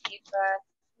with the pizza.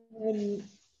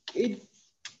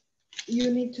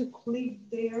 You need to click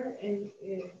there, and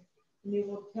it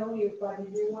will tell you. But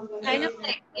if you want to, Kind of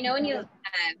like, you know, when you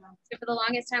so for the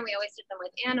longest time we always did them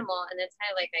with animal, and it's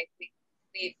kind of like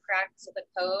we cracked the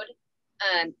code.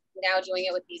 Now doing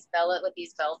it with these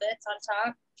velvets on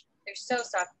top, they're so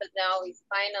soft. But now we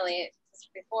finally,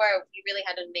 before we really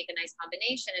had to make a nice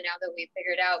combination, and now that we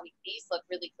figured out these look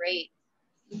really great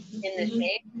in the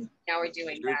shape. Now we're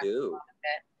doing that. Do.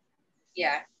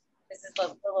 Yeah, this is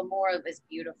the Lamora is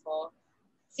beautiful.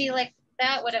 See, like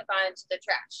that would have gone to the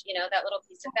trash, you know, that little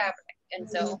piece of fabric. And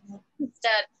so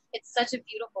instead, it's such a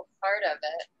beautiful part of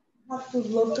it. have to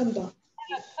look on the.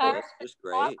 It's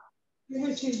great. You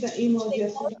received the email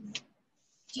yesterday.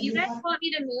 Do you guys want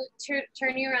me to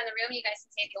turn you around the room? You guys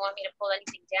can say if you want me to pull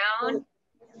anything down.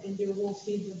 And you will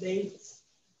see the dates.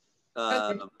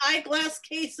 Eyeglass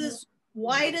cases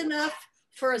wide enough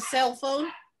for a cell phone?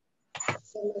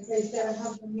 So as I said, I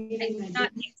have the I meeting. do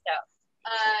not think so.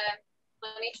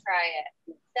 Let me try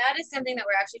it. That is something that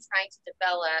we're actually trying to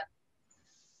develop.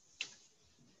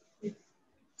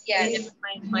 Yeah, never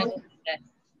mind.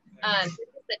 This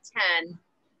is the 10,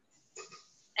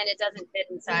 and it doesn't fit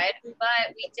inside.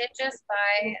 But we did just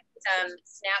buy some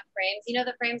snap frames. You know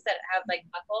the frames that have like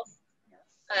buckles?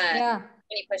 Yeah.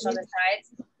 When you push on the sides.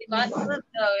 We bought some of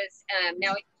those.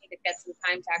 Now we need to get some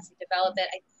time to actually develop it.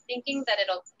 I'm thinking that it's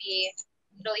going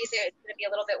to be a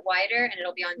little bit wider, and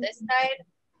it'll be on this side,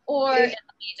 or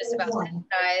it'll be just about this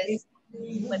size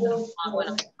with a long one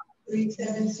on the top.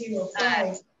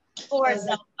 3705. For a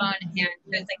cell phone, and so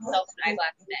it's like cell phone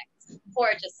eyeglass mix,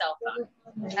 or just cell phone.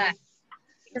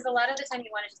 Because a lot of the time you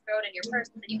want to just throw it in your purse,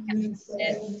 and then you can't use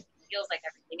it. It feels like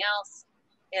everything else,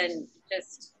 and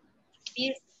just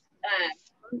these.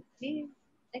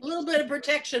 A little bit of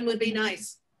protection would be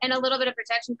nice. And a little bit of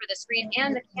protection for the screen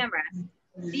and the camera.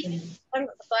 These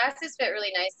glasses fit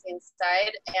really nicely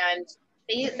inside, and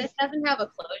this doesn't have a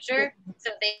closure,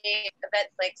 so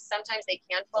like sometimes they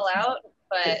can pull out,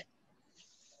 but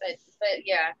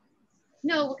yeah,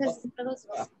 no, because those.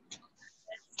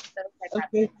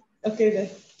 Okay then.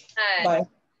 Bye.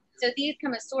 So these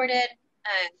come assorted.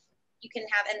 You can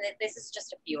have, and this is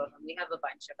just a few of them. We have a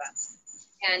bunch of them,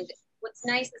 and what's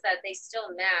nice is that they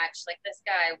still match. Like this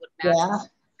guy would match. Yeah.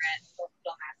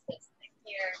 Still match this thing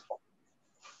here.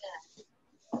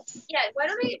 Yeah. Why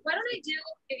don't I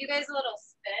give you guys a little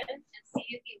spin and see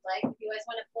if you like. If you guys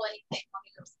want to pull anything, want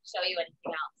me to show you anything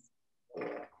else.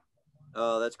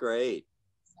 Oh, that's great.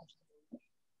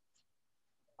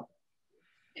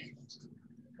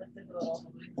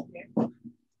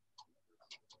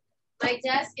 My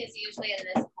desk is usually in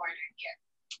this corner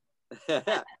here.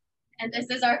 And this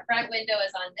is our front window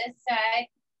is on this side.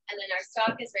 And then our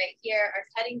stock is right here. Our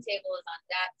cutting table is on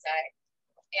that side.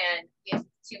 And we have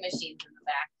 2 machines in the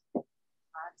back.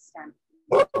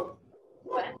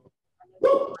 What?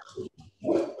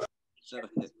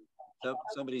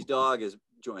 Somebody's dog is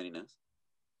joining us.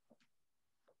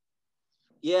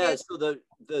 Yeah, so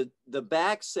the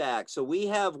back sack. So we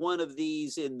have one of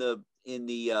these in the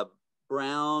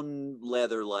brown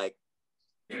leather, like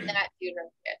that dude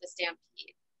right there, the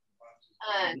Stampede.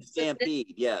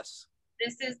 Stampede, yes.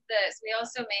 This is this. We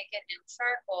also make it in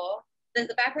charcoal.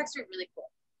 The backpacks are really cool,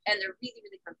 and they're really,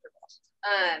 really comfortable.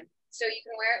 So you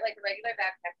can wear it like a regular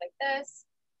backpack like this,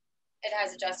 It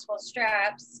has adjustable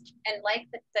straps, and like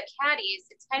the caddies,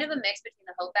 it's kind of a mix between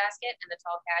the Hope basket and the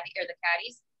tall caddy, or the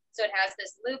caddies. So it has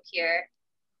this loop here,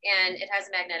 and it has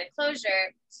a magnetic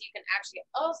closure, so you can actually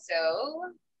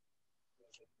also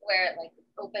wear it like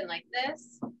open like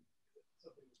this.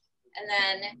 And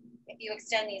then if you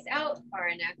extend these out far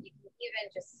enough, you can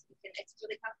even just, it's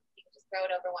really comfortable. You can just throw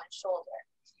it over one shoulder.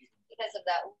 Because of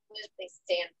that loop, they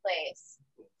stay in place.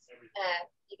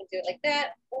 You can do it like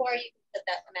that, or you can put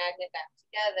that magnet back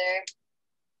together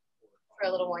for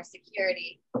a little more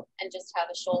security and just have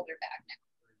a shoulder bag now.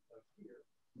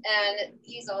 And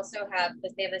these also have,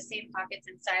 they have the same pockets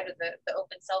inside with the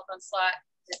open cell phone slot,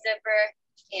 the zipper,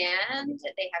 and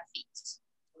they have feet.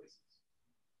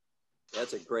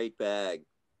 That's a great bag.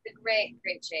 It's a great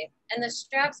shape. And the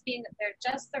straps being that they're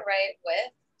just the right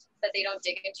width, that they don't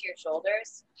dig into your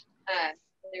shoulders.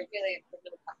 They're really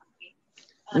comfy.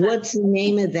 What's the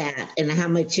name of that and how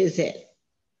much is it?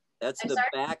 That's the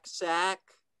back sack.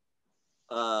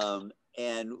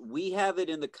 And we have it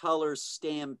in the color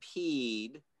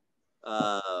Stampede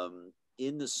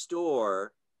in the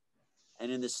store.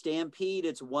 And in the Stampede,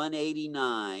 it's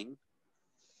 $189.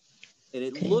 And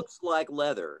it looks like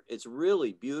leather. It's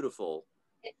really beautiful.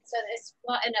 It's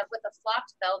with a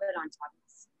flopped velvet on top.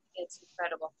 It's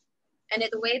incredible. And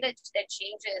the way that it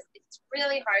changes, it's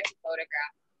really hard to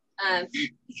photograph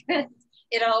because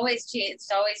it's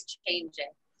always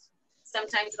changing.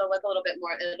 Sometimes it'll look a little bit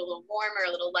more, a little warmer,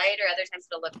 a little lighter. Other times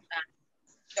it'll look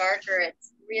darker.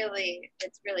 It's really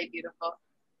beautiful.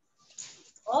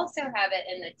 Also have it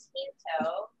in the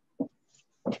Tinto.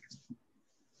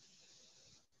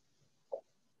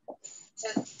 So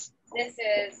this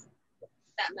is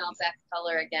that Malbec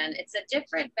color again. It's a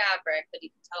different fabric, but you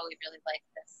can tell we really like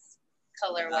this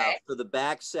colorway. So the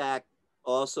back sack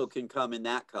also can come in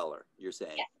that color, you're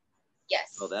saying? Yeah.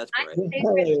 Yes. Oh, that's My great. favorite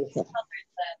color is the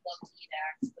Lolita,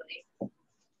 actually.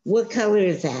 What color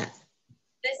is that?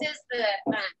 This is the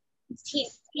Tinto,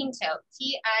 Tinto.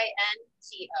 See,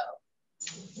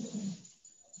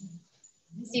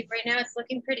 right now it's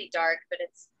looking pretty dark, but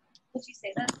it's, would you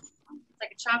say that? It's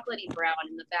like a chocolatey brown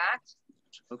in the back.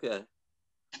 Okay.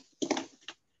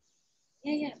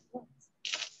 Yeah.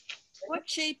 What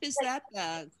shape is that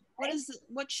bag? What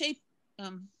shape?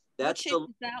 What That's shape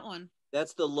is that one?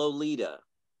 That's the Lolita.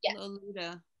 Yeah.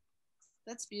 Lolita.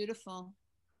 That's beautiful.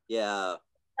 Yeah.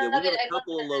 Yeah, we have a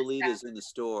couple of Lolitas in the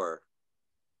store.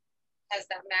 Has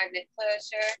that magnet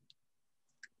closure.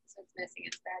 So it's missing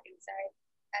its bag inside.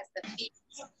 Has the feet.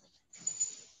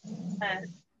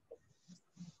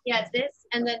 Yeah, this,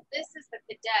 and then this is the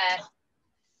Cadet.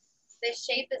 This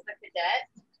shape is the Cadet.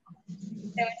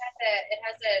 So it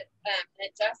has an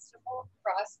adjustable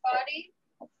crossbody,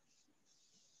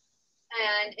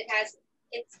 and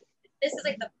this is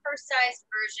like the purse-sized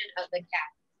version of the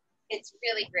cat. It's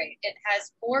really great. It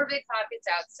has 4 big pockets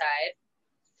outside,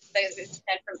 that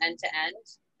extend from end to end.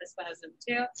 This one has them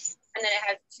too, and then it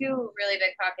has 2 really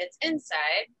big pockets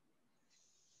inside,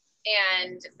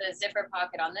 and the zipper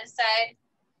pocket on this side.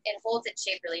 It holds its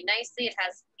shape really nicely. It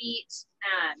has feet,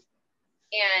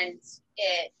 and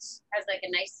it has like a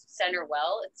nice center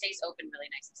well. It stays open really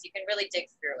nicely, so you can really dig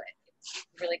through it. You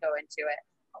can really go into it.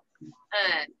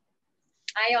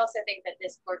 I also think that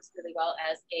this works really well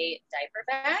as a diaper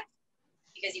bag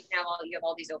because you have all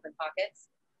these open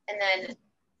pockets. And then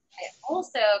I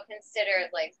also consider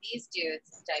like these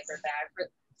dudes diaper bag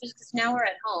just because now we're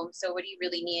at home. So what do you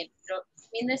really need?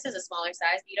 This is a smaller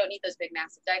size, but you don't need those big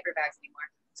massive diaper bags anymore.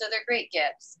 So they're great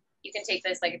gifts. You can take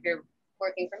this, like if you're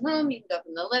working from home, you can go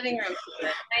from the living room to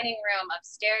the dining room,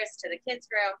 upstairs to the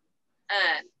kids' room,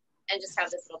 and just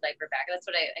have this little diaper bag. That's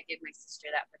what I gave my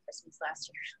sister that for Christmas last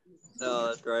year. Oh,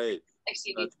 that's great. Like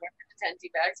she needs more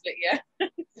Atenti bags, but yeah.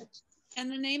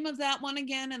 And the name of that one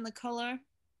again and the color?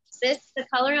 The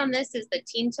color on this is the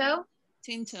Tinto.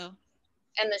 Tinto.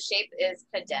 And the shape is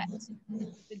Cadet.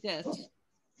 Cadet.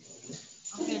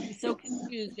 I'm going to be so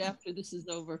confused after this is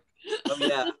over. Oh,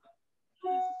 yeah.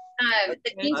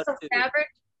 The Tinto fabric.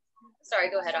 Sorry,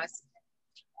 go ahead, Oz.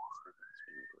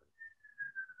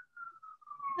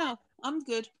 No, I'm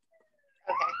good.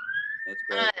 Okay. That's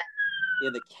great.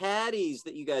 Yeah, the caddies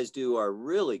that you guys do are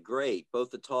really great.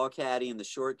 Both the tall caddy and the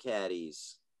short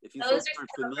caddies. If you folks aren't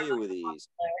familiar with these,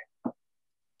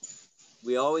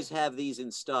 we always have these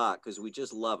in stock because we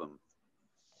just love them.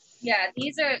 Yeah,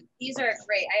 these are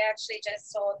great. I actually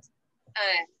just sold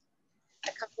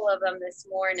a couple of them this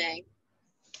morning.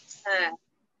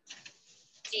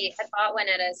 She had bought one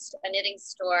at a knitting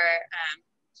store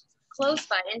close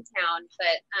by in town,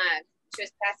 but she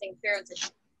was passing through and so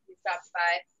she stopped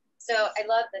by. So I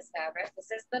love this fabric.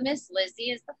 This is the Miss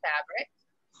Lizzie is the fabric.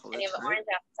 Oh, And you that's have great. orange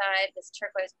outside, this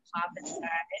turquoise pop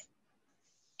inside.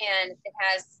 And it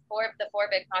has the four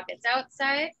big pockets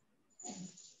outside.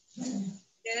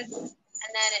 Good.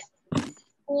 And then it's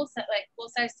full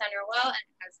size center well, and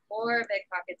it has four big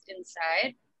pockets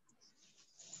inside.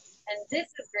 And this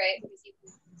is great because you can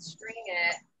string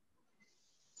it.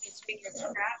 You can string your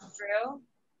strap through.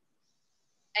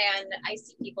 And I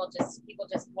see people just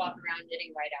walk around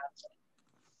knitting right out of it.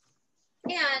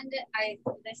 And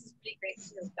this is pretty great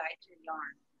to guide your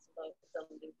yarn. So the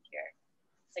loop here.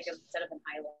 It's like instead of an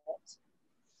eyelet.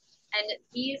 And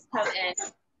these come in.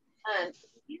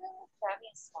 You grab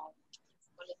me a small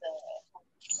one of the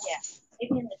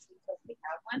maybe in the two we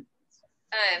have one.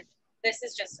 These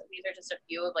are just a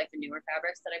few of like the newer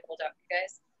fabrics that I pulled out for you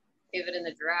guys. Leave it in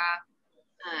the draft.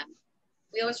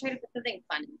 We always try to put something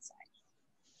fun inside.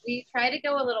 We try to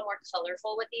go a little more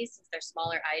colorful with these since they're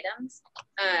smaller items.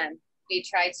 We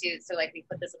try to, so like we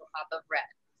put this little pop of red.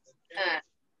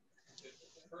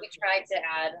 We try to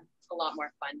add a lot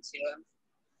more fun to them.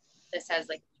 This has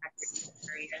like a checkered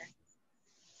interior.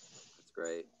 That's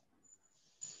great.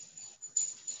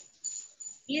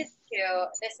 These two,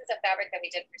 this is a fabric that we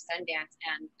did for Sundance,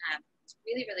 and it's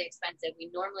really, really expensive.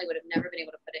 We normally would have never been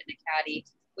able to put it in a caddy.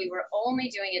 We were only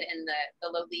doing it in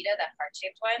the Lolita, that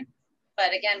heart-shaped one.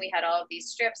 But again, we had all of these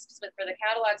strips. For the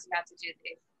catalogs, you have to do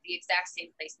the exact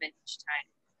same placement each time.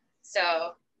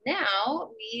 So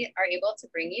now we are able to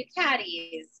bring you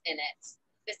caddies in it.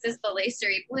 This is the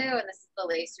lacery blue, and this is the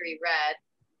lacery red.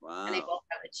 Wow. And they both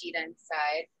have a cheetah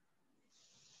inside.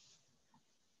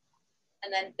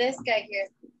 And then this guy here,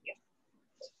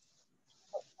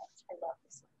 I love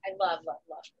this one. I love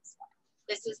this one.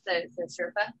 This is the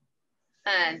Sherpa,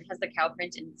 has the cow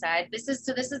print inside. This is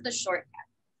the short cat.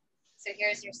 So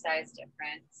here's your size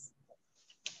difference.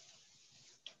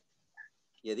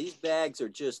 Yeah,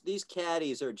 these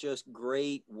caddies are just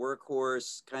great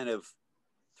workhorse, kind of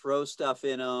throw stuff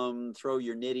in them, throw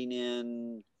your knitting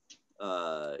in.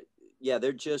 Yeah,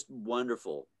 they're just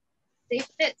wonderful. They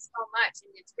fit so much,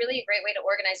 and it's really a great way to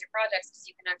organize your projects because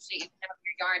you can have your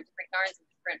different yarns in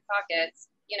different pockets,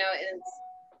 you know.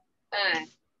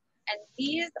 And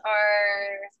these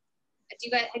are. Do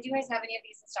you guys have any of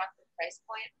these in stock for the price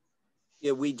point?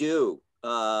 Yeah, we do.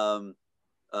 Mama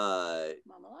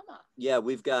Llama. Yeah,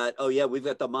 we've got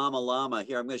the Mama Llama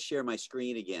here. I'm going to share my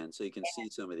screen again so you can see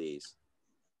some of these.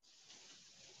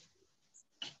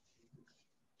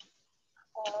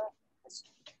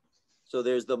 So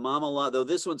there's the Mama Llama, though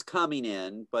this one's coming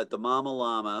in, but the Mama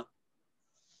Llama,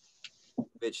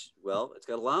 which, well, it's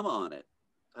got a llama on it.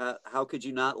 How could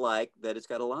you not like that it's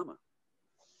got a llama?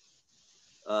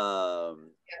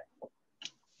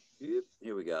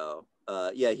 Here we go.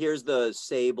 Yeah, here's the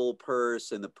sable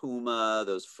purse and the puma,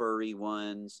 those furry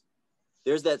ones.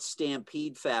 There's that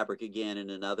stampede fabric again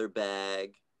in another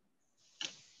bag.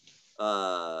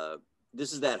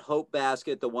 This is that Hope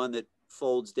basket, the one that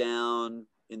folds down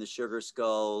in the sugar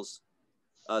skulls.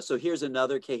 So here's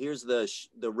another, here's the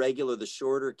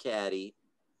shorter caddy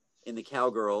in the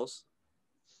cowgirls.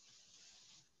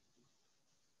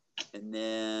 And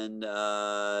then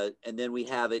we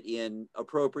have it in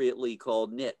appropriately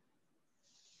called knit,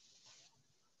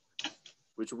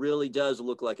 which really does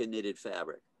look like a knitted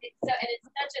fabric. And it's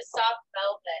such a soft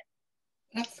velvet.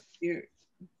 That's cute.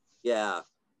 Yeah,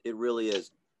 it really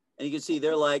is. And you can see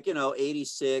they're like,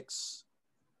 86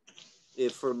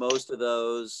 if for most of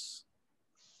those.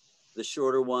 The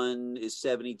shorter one is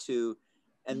 72.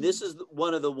 And this is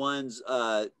one of the ones,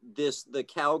 the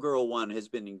cowgirl one has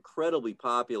been incredibly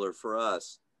popular for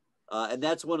us. And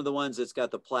that's one of the ones that's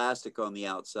got the plastic on the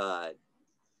outside.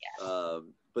 Yeah.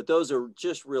 But those are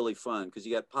just really fun because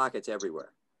you got pockets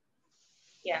everywhere.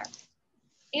 Yeah.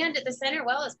 And the center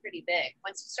well is pretty big.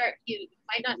 Once you start, you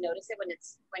might not notice it when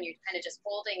you're kind of just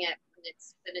holding it,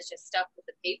 when it's just stuffed with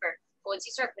the paper. But once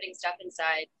you start putting stuff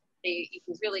inside, you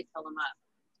can really fill them up.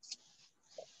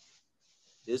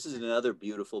 This is another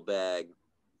beautiful bag.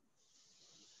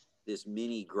 This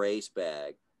mini Grace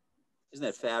bag. Isn't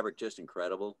that fabric just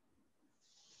incredible?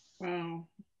 Wow.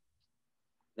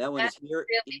 That one That's is here.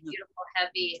 Really beautiful,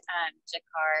 heavy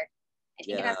jacquard. I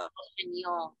think it has Yeah. a little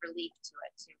chenille relief to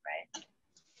it too, right?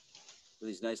 With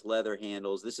these nice leather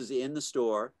handles. This is in the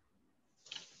store.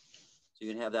 So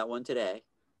you can have that one today.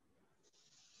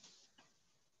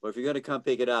 Or if you're going to come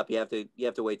pick it up, you have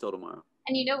to wait till tomorrow.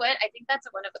 And you know what? I think that's a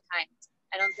one of a kind.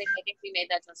 I think we made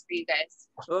that just for you guys.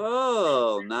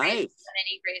 Oh, nice.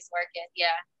 Any Grace Orchid,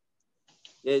 yeah.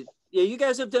 Yeah, you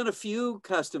guys have done a few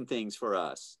custom things for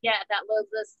us. Yeah, the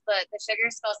sugar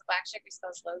skulls, the black sugar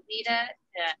skulls Lolita.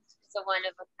 Yeah, it's a one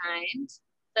of a kind.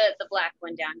 The black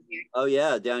one down here. Oh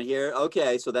yeah, down here.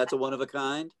 Okay, so that's a one of a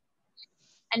kind.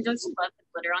 And don't you love the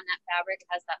glitter on that fabric? It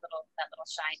has that little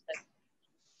shine, the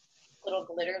little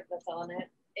glitter that's on it.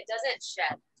 It doesn't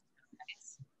shed.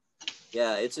 Nice.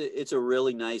 Yeah, it's a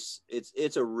really nice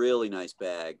it's a really nice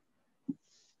bag.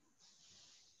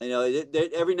 You know,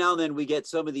 every now and then we get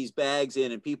some of these bags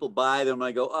in and people buy them.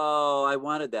 I go, oh, I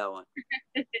wanted that one.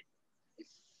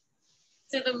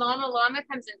 So the Mama Llama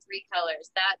comes in 3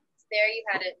 colors. There you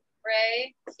had it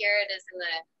gray. Here it is in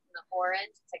the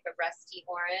orange. It's like a rusty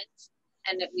orange.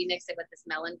 And we mix it with this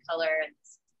melon color and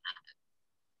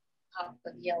pop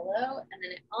of yellow. And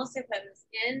then it also comes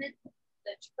in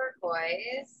the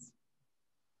turquoise.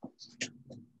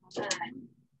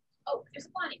 Oh, there's a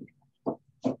Bonnie.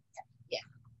 Yeah.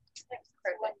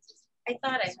 Perfect. I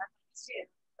thought I had these too.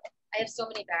 I have so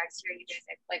many bags here, you guys.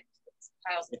 I have like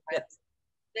piles and piles.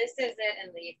 This is it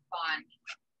in the fawn.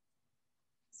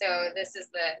 So this is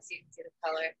so you can see the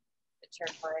color, the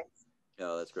turquoise.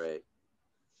 Oh, that's great.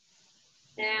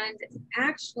 And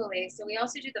actually, so we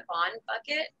also do the bond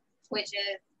bucket, which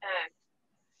is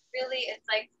really, it's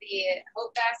like the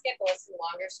Hope basket, but with some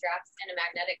longer straps and a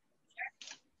magnetic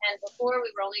closure. And before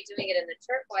we were only doing it in the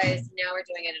turquoise, now we're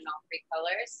doing it in all 3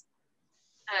 colors.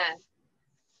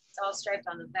 It's all striped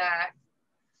on the back.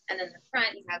 And then the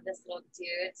front, you have this little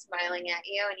dude smiling at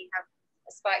you, and you have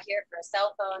a spot here for a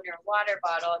cell phone or a water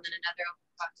bottle, and then another open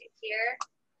pocket here.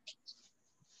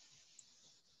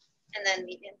 And then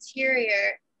the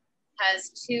interior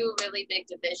has 2 really big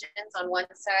divisions on one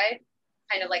side,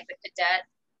 kind of like the cadet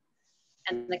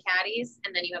and the caddies,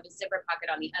 and then you have a zipper pocket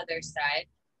on the other side.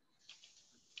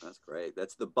 That's great.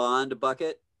 That's the bond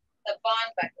bucket? The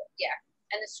bond bucket, yeah.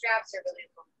 And the straps are really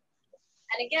long.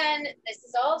 And again, this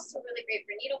is also really great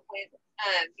for needlepoint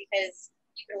because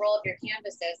you can roll up your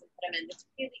canvases and put them in. It's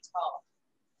really tall.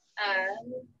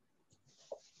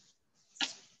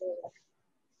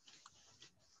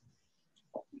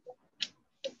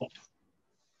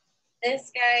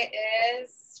 This guy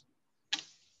is,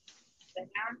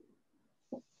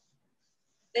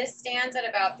 this stands at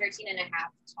about 13 and a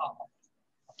half tall.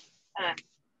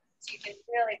 So you can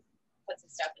really put some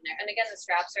stuff in there. And again, the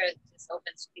straps are these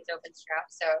open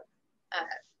straps, so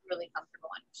really comfortable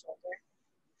on your shoulder.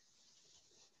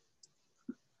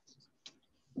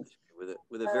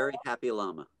 With a very happy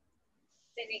llama.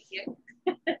 Thank you.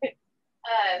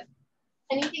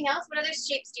 Anything else? What other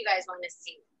shapes do you guys want to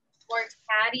see? More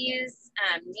caddies,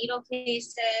 needle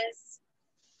cases,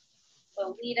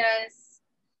 Lolitas.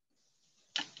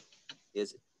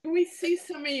 Can we see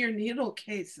some of your needle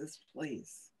cases,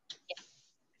 please? Yeah.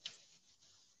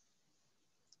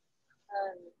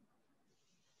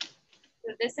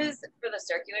 So this is for the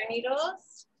circular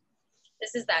needles.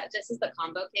 This is the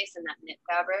combo case in that knit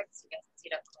fabric, so you guys can see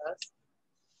it up close.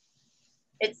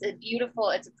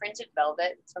 It's a printed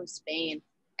velvet. It's from Spain,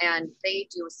 and they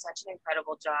do such an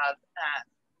incredible job.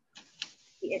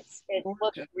 It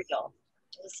looks real.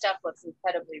 The stuff looks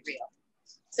incredibly real.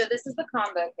 So this is the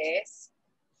combo case.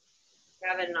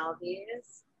 Grab it in all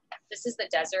these. This is the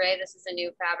Desiree. This is a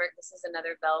new fabric. This is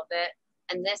another velvet.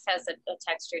 And this has a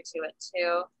texture to it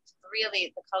too.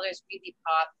 Really, the colors really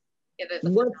pop.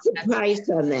 What's the price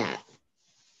on that?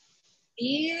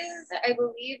 These, I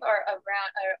believe, are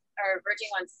verging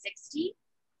on 60.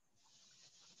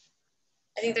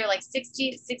 I think they're like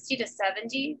 60 to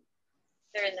 70.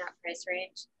 They're in that price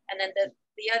range. And then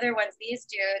the other ones, these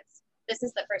dudes, this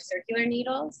is for circular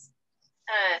needles.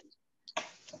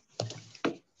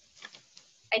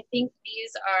 I think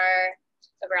these are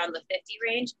around the 50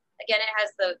 range. Again, it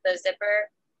has the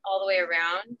zipper all the way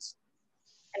around,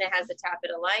 and it has the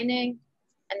taffeta lining.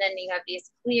 And then you have these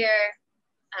clear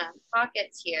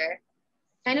pockets here,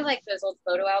 kind of like those old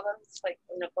photo albums, like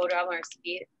in a photo album or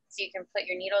CD. So you can put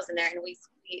your needles in there, and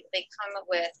they come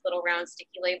with little round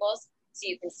sticky labels, so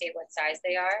you can see what size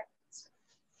they are.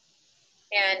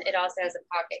 And it also has a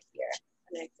pocket here,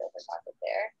 and a zipper pocket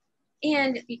there.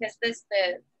 And because this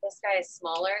guy is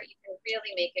smaller, you can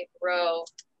really make it grow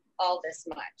all this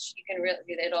much. You can really,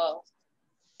 it'll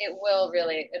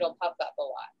puff up a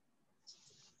lot.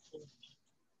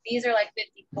 These are like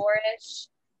 54-ish.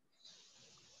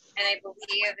 And I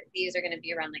believe these are going to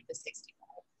be around like the 65.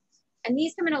 And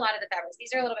these come in a lot of the fabrics.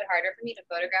 These are a little bit harder for me to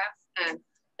photograph.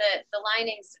 The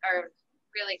linings are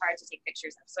really hard to take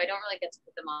pictures of, so I don't really get to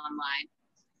put them online.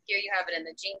 Here you have it in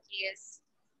the jinkies,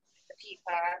 the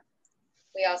peacock.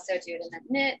 We also do it in the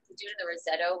knit. We do it in the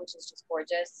Rosetto, which is just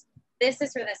gorgeous. This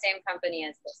is for the same company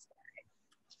as this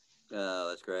guy. Oh,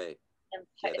 that's great.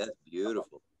 Yeah, that's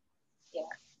beautiful.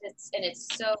 Yeah. It's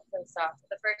so soft.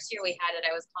 The first year we had it,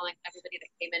 I was calling everybody that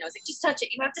came in. I was like, just touch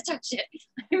it. You have to touch it.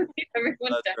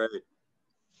 Everyone That's does. great.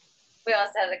 We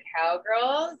also have the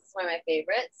Cowgirls. It's one of my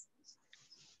favorites.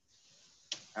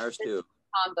 Ours too.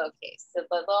 Combo case. So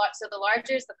the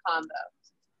larger is the combo,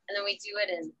 and then we do it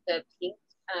in the pink,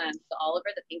 the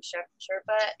Oliver, the pink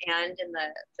Sherpa, and in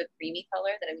the creamy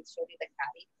color that I showed you the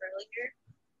caddy earlier.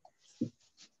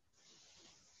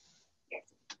 Yeah.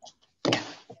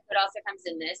 It also comes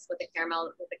in this with the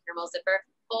caramel zipper.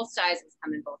 Both sizes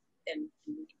come in both in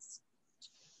these.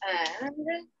 And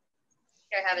here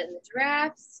I have it in the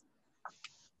giraffes.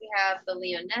 We have the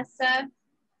Leonessa.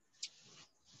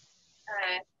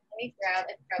 Let me grab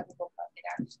the whole bucket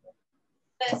actually.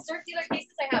 The circular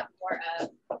cases I have more of.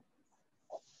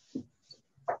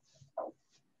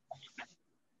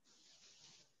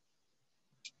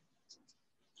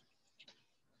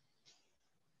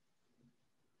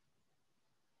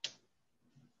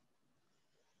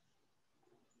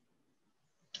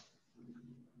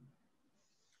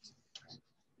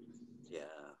 Yeah.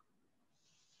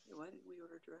 Hey, why didn't we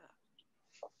order draft?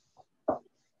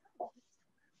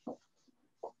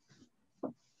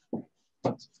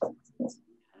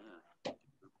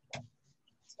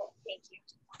 Thank you.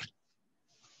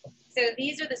 So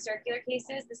these are the circular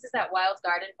cases. This is that wild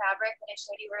garden fabric that I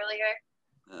showed you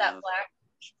earlier. That black.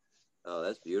 Oh,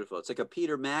 that's beautiful. It's like a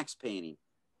Peter Max painting.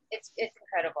 It's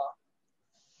incredible.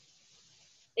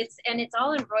 It's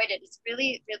all embroidered. It's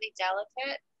really, really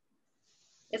delicate.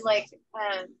 It's like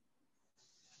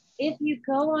if you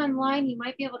go online, you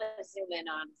might be able to zoom in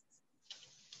on.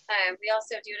 We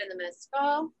also do it in the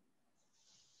mescal.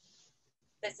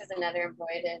 This is another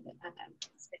embroidered.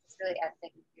 It's really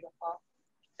ethnic and beautiful.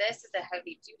 This is a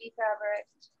heavy duty fabric.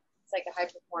 It's like a high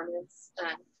performance.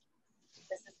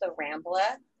 This is the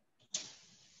Rambla.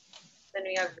 Then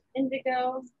we have the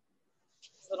indigo.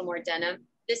 It's a little more denim.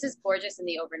 This is gorgeous in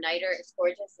the overnighter. It's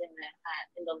gorgeous in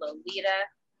the Lolita.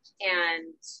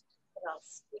 And what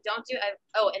else? We don't do.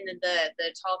 And then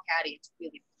the tall caddy. It's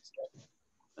really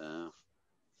beautiful.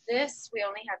 This we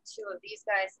only have 2 of these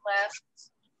guys left.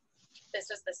 This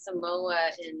was the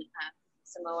Samoa in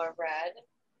Samoa red.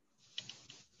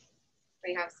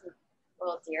 We have some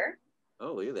little deer.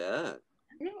 Oh, look at that.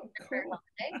 Oh, cool.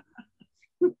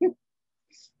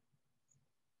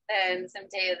 And some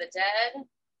Day of the Dead.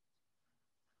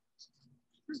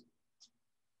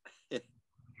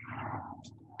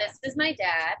 This is my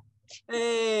dad.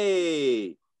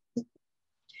 Hey.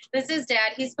 This is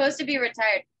Dad. He's supposed to be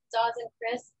retired. Dawes and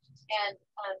Chris and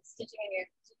stitching in your.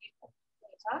 Can you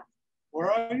talk? Where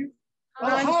are you?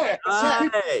 Hi. Oh, hi.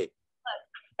 Hi.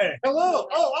 Hey, hello.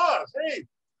 Oh, Oz. Hey.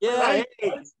 Yeah. Hi.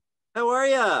 Hey. How are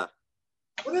ya?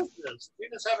 What is this?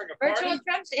 Venus having a party? Virtual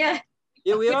Trump. Yeah.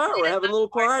 Yeah, we are. We're having a little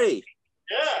party.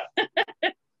 Yeah.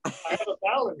 I have a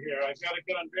ballot here. I've got to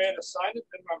get Andrea to sign it,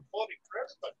 then I'm voting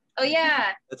Chris. But Oh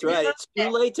yeah. That's right. It's too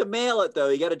late to mail it, though.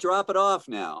 You got to drop it off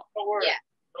now. don't worry. Yeah.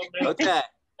 Don't mail it. Okay.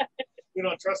 We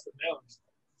don't trust the mailers.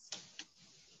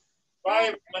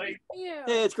 Bye, everybody.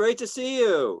 Hey, it's great to see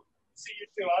you. See you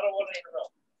too. I don't want to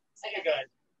interrupt. See you guys.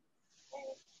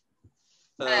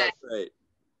 Great.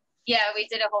 Yeah, we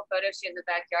did a whole photo shoot in the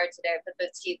backyard today. I put the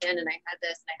teeth in, and I had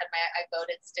this, and I had my I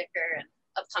voted sticker and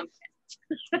a pumpkin.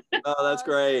 Oh, that's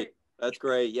great. That's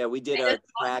great. Yeah, we did our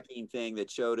tracking thing that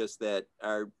showed us that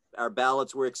our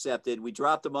ballots were accepted. We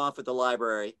dropped them off at the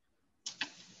library.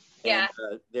 Yeah.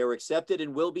 And, they were accepted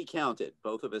and will be counted.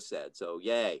 Both of us said so.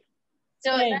 Yay.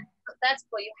 So that's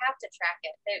cool. You have to track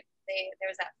it. There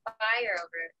was that fire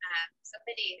over.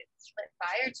 Somebody lit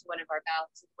fire to one of our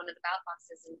ballots, one of the ballot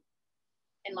boxes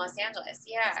in Los Angeles.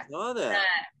 Yeah. I saw that.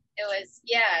 It was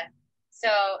So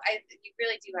you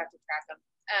really do have to track them.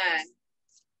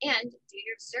 And do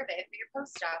your survey for your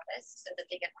post office so that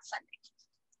they get more funding.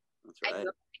 That's right. I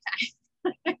do it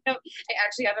every time. I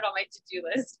actually have it on my to-do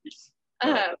list.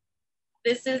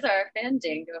 This is our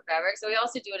Fandango fabric. So we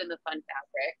also do it in the fun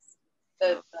fabrics.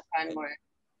 The fun more.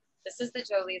 This is the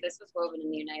Jolie. This was woven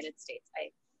in the United States. I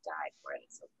died for it.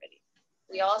 It's so pretty.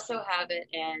 We also have it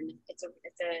in, it's a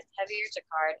heavier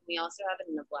jacquard. We also have it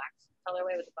in the black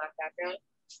colorway with the black background.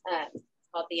 It's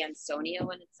called the Ansonia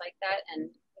when it's like that. And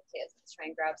okay, let's try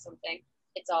and grab something.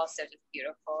 It's also just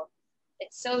beautiful.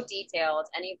 It's so detailed.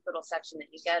 Any little section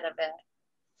that you get of it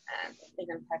is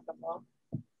impeccable.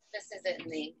 This is it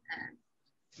in the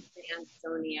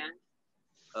Ansonia.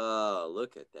 Oh,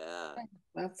 look at that.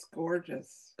 That's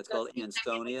gorgeous. That's called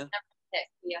Ansonia.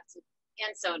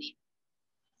 Ansonia.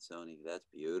 Sony, that's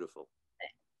beautiful.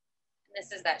 And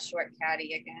this is that short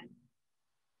caddy again.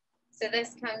 So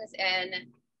this comes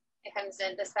in,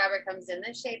 this fabric comes in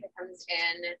this shape. It comes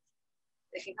in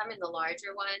It can come in the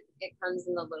larger one. It comes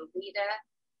in the Lolita,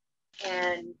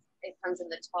 and it comes in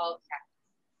the tall cap.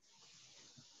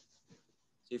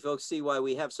 So you folks see why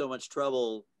we have so much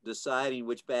trouble deciding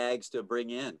which bags to bring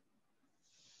in.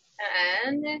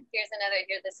 And here's another.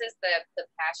 Here, this is the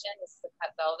Passion. This is the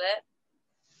cut velvet.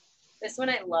 This one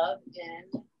I love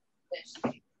in this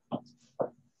shape.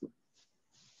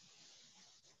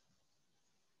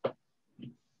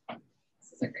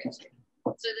 This is a great shape.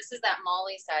 So this is that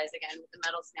Molly size again with the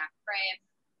metal snap frame.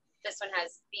 This one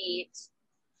has feet.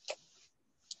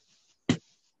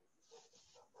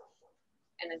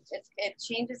 And it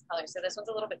changes color. So this one's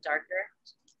a little bit darker.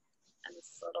 And this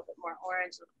is a little bit more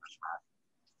orange, a little more pop.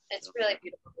 It's really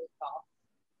beautiful blue fall.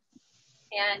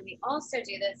 And we also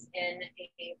do this in a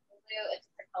blue, a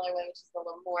different colorway, which is a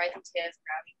little more, I think today is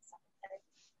grabbing something.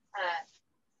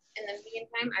 In the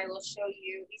meantime, I will show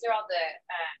you, these are all the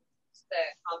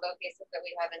combo cases that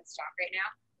we have in stock right now.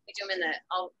 We do them in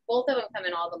both of them come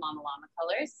in all the Mama Llama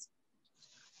colors.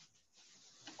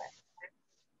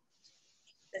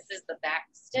 This is the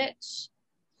back stitch.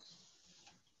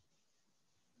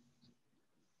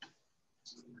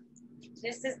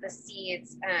 This is the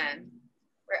seeds.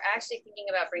 We're actually thinking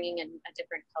about bringing in a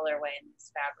different colorway in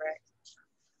this fabric.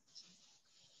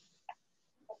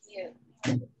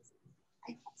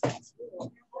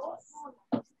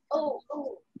 Oh.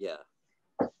 Yeah.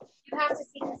 You have to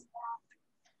see this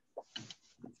fabric.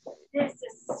 This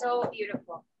is so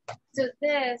beautiful. So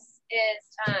this is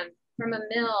from a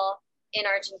mill in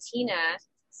Argentina.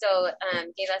 So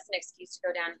gave us an excuse to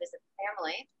go down and visit the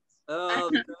family. Oh,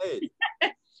 great.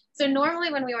 So normally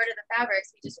when we order the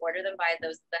fabrics, we just order them by the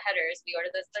headers. We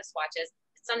order the swatches.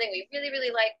 It's something we really,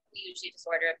 really like. We usually just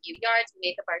order a few yards, we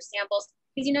make up our samples,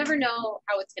 because you never know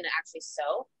how it's going to actually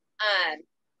sew,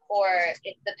 or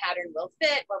if the pattern will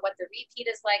fit, or what the repeat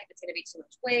is like, if it's going to be too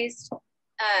much waste.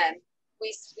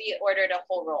 We ordered a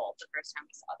whole roll the first time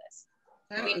we saw this.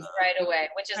 Right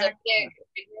away, which is a big,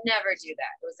 we never do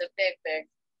that. It was a big, big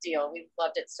deal. We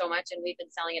loved it so much, and we've been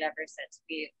selling it ever since.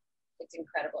 It's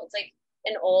incredible. It's like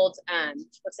an old,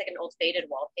 looks like an old faded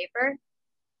wallpaper.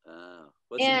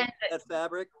 What's that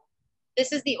fabric?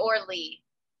 This is the Orly.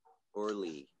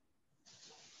 Orly.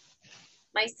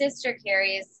 My sister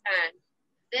carries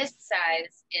this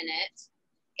size in it,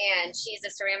 and she's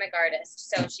a ceramic artist.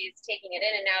 So she's taking it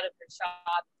in and out of her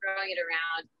shop, throwing it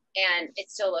around, and it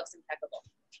still looks impeccable.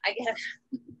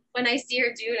 When I see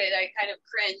her do it, I kind of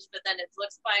cringe, but then it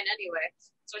looks fine anyway.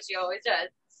 That's what she always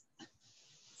does.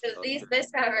 So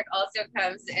this fabric also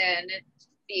comes in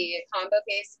the combo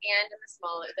case and in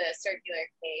the circular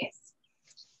case.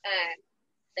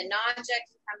 The nausea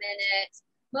can come in it.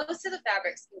 Most of the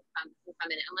fabrics can come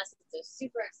in it, unless it's a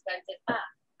super expensive.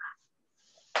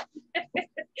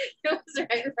 It was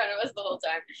right in front of us the whole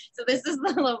time. So this is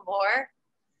the L'Amour.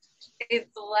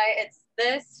 It's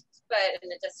this, but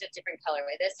in just a different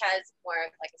colorway. This has more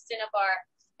of like a cinnabar.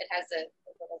 It has a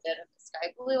little bit of the sky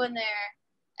blue in there.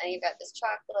 And you've got this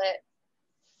chocolate,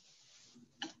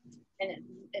 and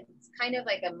it's kind of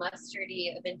like a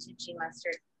mustardy, a vintagey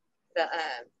mustard, the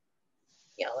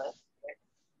yellow.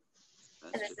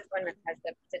 And this is one that has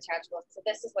the detachable. So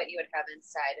this is what you would have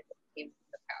inside if it came from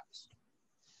the pouch.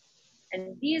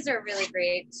 And these are really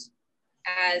great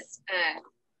as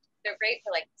they're great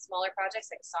for like smaller projects,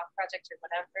 like a soft project or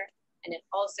whatever. And it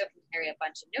also can carry a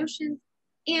bunch of notions.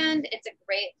 And it's a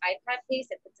great iPad case.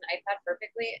 It fits an iPad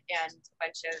perfectly, and a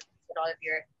bunch of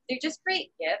they're just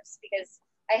great gifts, because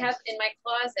I have in my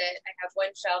closet, I have one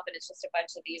shelf and it's just a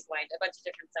bunch of these a bunch of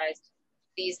different sized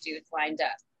these dudes lined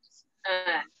up.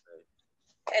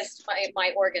 As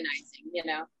my organizing,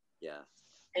 Yeah.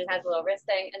 And it has a little wrist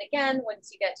thing. And again,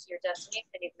 once you get to your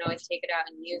destination, you can always take it out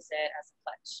and use it as a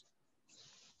clutch.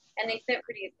 And they fit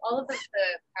all of the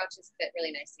pouches fit really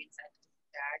nicely inside the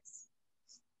bags.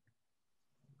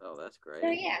 Oh, that's great. So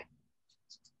yeah.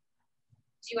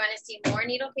 Do you want to see more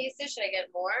needle cases? Should I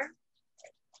get more?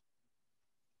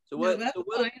 So what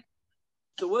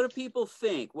do people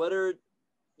think? What are,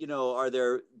 are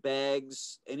there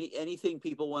bags, anything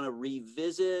people want to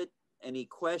revisit? Any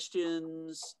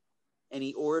questions?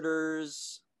 Any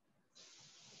orders?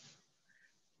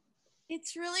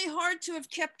 It's really hard to have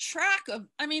kept track of.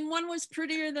 I mean, one was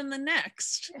prettier than the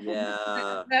next.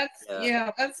 Yeah.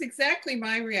 That's exactly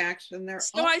my reaction.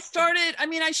 I started,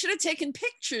 I should have taken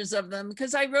pictures of them,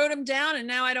 because I wrote them down and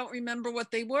now I don't remember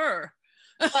what they were.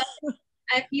 But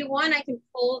if you want, I can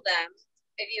pull them.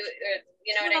 If you,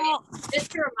 what I mean?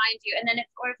 Just to remind you. And then if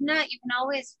not, you can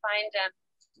always find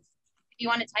if you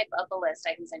want to type up a list,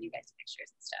 I can send you guys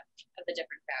pictures and stuff of the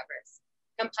different fabrics.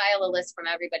 Compile a list from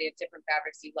everybody of different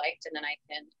fabrics you liked, and then I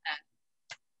can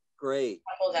Great.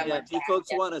 Couple them Yeah, went if you back, folks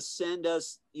yeah. want to send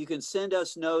us, you can send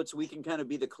us notes. We can kind of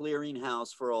be the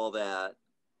clearinghouse for all that,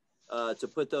 to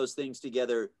put those things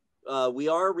together. We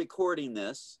are recording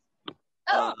this.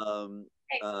 Oh,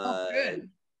 Good.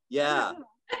 Yeah,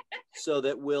 so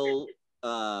that we'll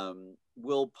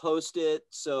post it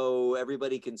so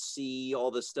everybody can see all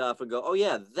the stuff and go, oh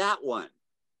yeah, that one.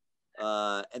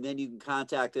 And then you can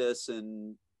contact us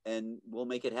and we'll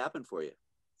make it happen for you.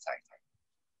 sorry.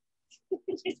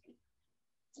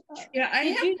 Yeah,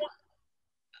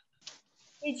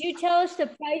 Did you tell us the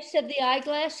price of the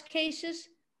eyeglass cases?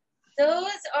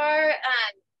 Those are,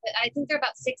 I think they're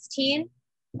about 16.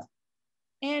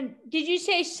 And did you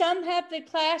say some have the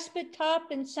clasp at top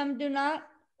and some do not?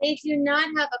 They do not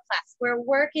have a clasp. We're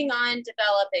working on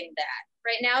developing that.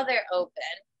 Right now they're open.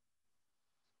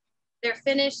 They're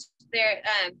finished. They're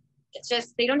it's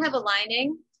just they don't have a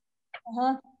lining.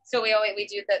 So we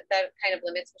do that kind of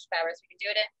limits which fabrics we can do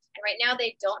it in. And right now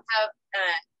they don't have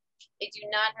they do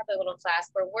not have the little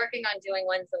clasp. We're working on doing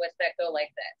ones that go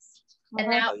like this. And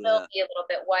now they'll be a little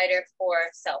bit wider for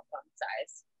cell phone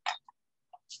size.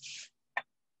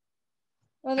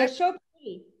 Well, they're so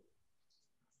pretty.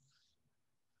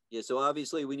 Yeah, so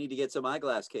obviously we need to get some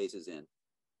eyeglass cases in.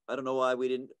 I don't know why we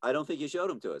didn't. I don't think you showed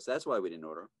them to us. That's why we didn't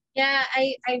order them. Yeah,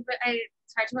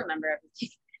 it's hard to remember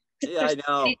everything. Yeah, I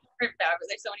know.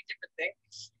 There's so many different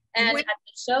things. And at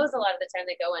the shows, a lot of the time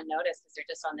they go unnoticed because they're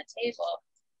just on the table.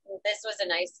 This was a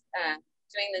nice,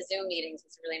 doing the Zoom meetings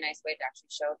was a really nice way to actually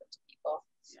show them to people.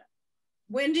 Yeah.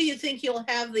 When do you think you'll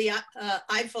have the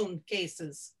iPhone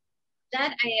cases?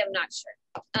 That I am not sure.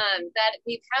 That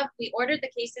we ordered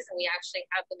the cases and we actually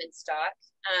have them in stock.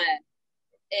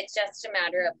 It's just a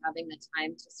matter of having the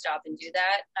time to stop and do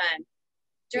that.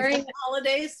 During the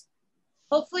holidays?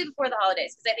 Hopefully before the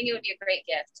holidays, because I think it would be a great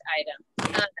gift item.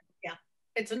 Yeah,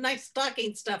 it's a nice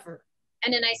stocking stuffer.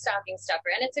 And a nice stocking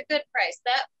stuffer, and it's a good price.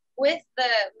 That with the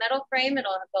metal frame,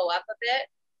 it'll go up a bit,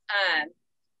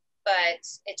 but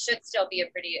it should still be a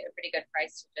pretty good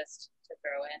price to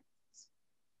throw in.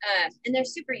 And they're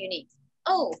super unique.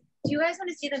 Oh, do you guys want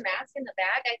to see the mask in the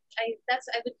bag?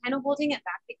 I've been kind of holding it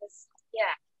back because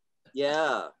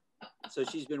Yeah. So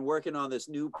she's been working on this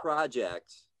new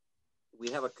project.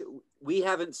 We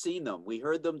haven't seen them. We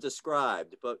heard them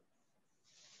described, but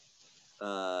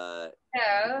so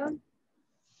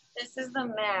this is the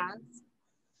mask.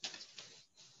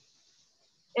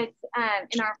 It's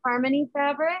in our Harmony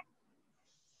fabric,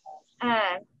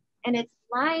 and it's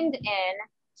lined in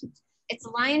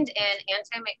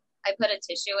I put a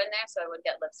tissue in there so I would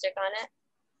get lipstick on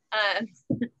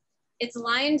it. It's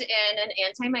lined in an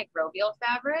antimicrobial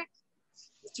fabric.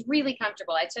 It's really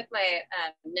comfortable. I took my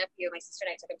nephew, my sister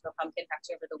and I took him to a pumpkin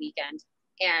patch over the weekend,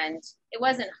 and it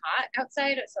wasn't hot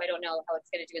outside, so I don't know how it's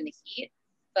going to do in the heat,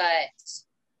 but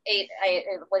it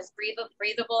was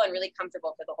breathable and really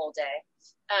comfortable for the whole day.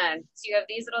 So you have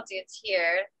these little dudes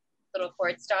here, little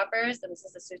cord stoppers, and this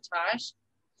is a soutache.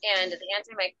 And the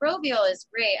antimicrobial is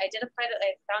great. I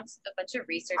found a bunch of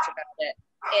research about it.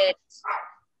 It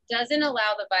doesn't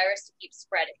allow the virus to keep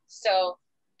spreading. So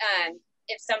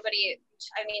if somebody,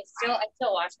 I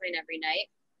still wash mine every night,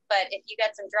 but if you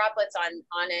get some droplets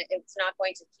on it, it's not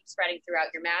going to keep spreading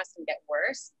throughout your mask and get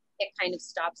worse. It kind of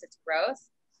stops its growth.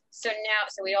 So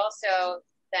we also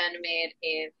then made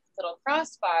a little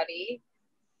crossbody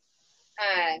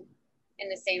in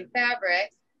the same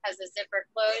fabric, has a zipper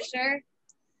closure.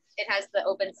 It has the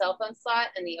open cell phone slot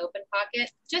and the open pocket,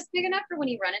 just big enough for when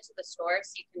you run into the store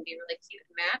so you can be really cute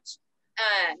and match.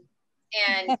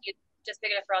 And just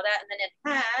big enough for all that. And then it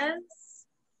has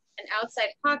an outside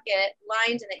pocket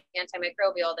lined in the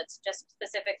antimicrobial that's just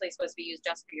specifically supposed to be used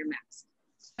just for your mask.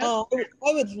 Oh,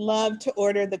 I would love to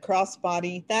order the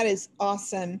crossbody. That is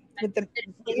awesome. With the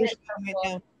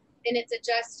and it's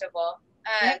adjustable.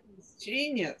 That is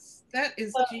genius. That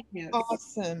is genius.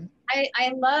 Awesome. I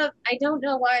don't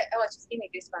know why. Oh, it just gave me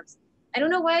goosebumps. I don't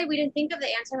know why we didn't think of the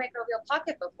antimicrobial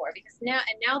pocket before, because now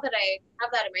that I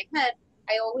have that in my head,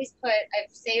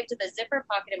 I've saved the zipper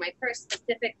pocket in my purse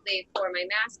specifically for my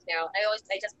mask now.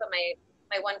 I just put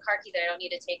my one car key that I don't need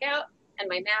to take out and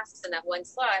my masks in that one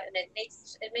slot, and it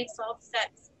makes all the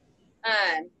sense.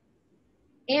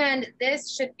 And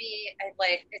this should be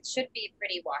it should be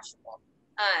pretty washable.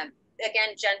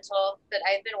 Again, gentle, but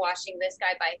I've been washing this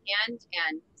guy by hand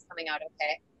and it's coming out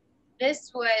okay.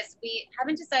 We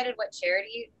haven't decided what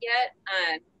charity yet,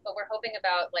 but we're hoping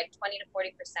about 20 to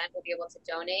 40% will be able to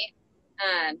donate.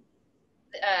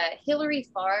 Hillary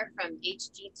Farr from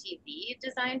HGTV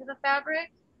designed the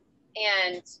fabric,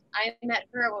 and I met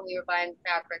her when we were buying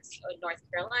fabrics in North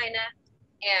Carolina,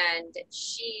 and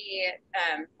she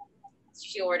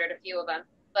ordered a few of them.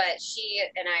 but she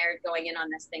and I are going in on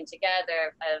this thing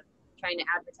together of trying to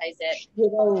advertise it. You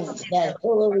know, that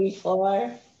Hillary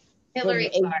Farr Hillary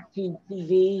from Farr.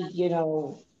 HGTV, you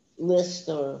know, list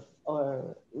or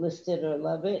list it or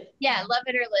love it. Yeah, love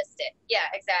it or list it. Yeah,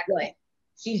 exactly. Yeah.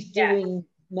 She's doing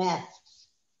masks.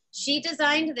 She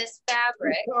designed this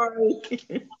fabric. Sorry.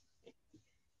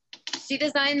 She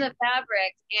designed the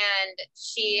fabric, and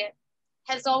she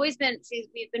has always been,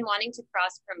 we've been wanting to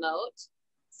cross promote.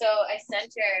 So I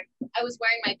sent her, I was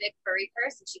wearing my big furry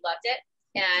purse and she loved it.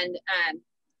 And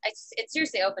it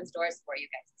seriously opens doors for you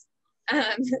guys.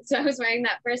 So I was wearing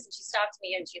that purse and she stopped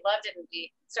me and she loved it. And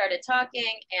we started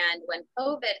talking. And when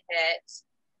COVID hit,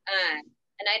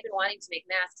 and I'd been wanting to make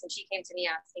masks, and she came to me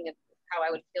asking how I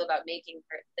would feel about making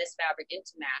this fabric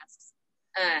into masks.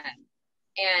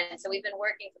 And so we've been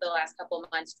working for the last couple of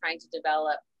months trying to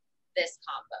develop this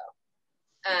combo.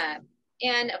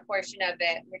 And a portion of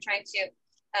it, we're trying to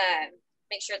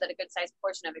make sure that a good sized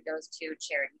portion of it goes to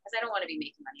charity, because I don't want to be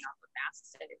making money off of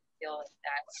masks. I feel like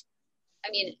that.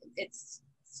 I mean,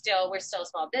 we're still a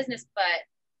small business, but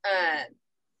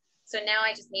so now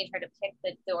I just need her to pick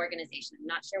the organization. I'm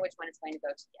not sure which one it's going to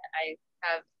go to yet. I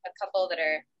have a couple that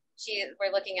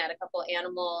we're looking at a couple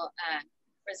animal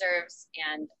reserves,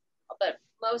 but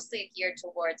mostly geared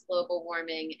towards global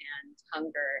warming and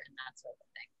hunger and that sort of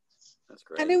thing. That's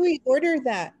great. How do we order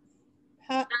that?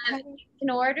 You can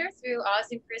order through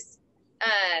Oz and Chris.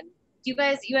 You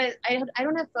guys, I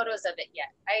don't have photos of it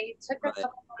yet. I took a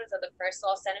couple photos of the first, so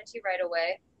I'll send them to you right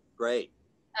away. Great.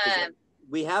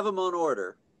 We have them on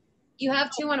order. You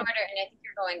have 2 on order, and I think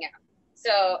you're going out.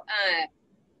 So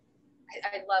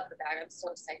I love the bag. I'm so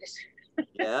excited.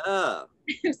 Yeah.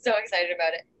 I'm so excited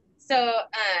about it. So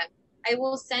I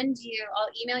will I'll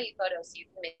email you photos so you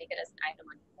can make it as an item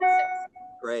on your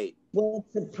website. Great.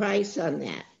 What's the price on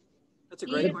that? That's a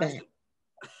great question.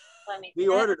 We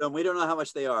ordered them. We don't know how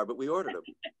much they are, but we ordered them.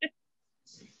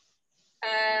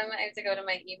 I have to go to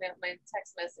my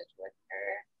text message with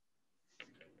her.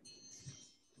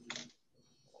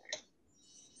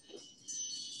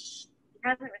 She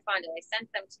hasn't responded. I sent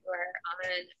them to her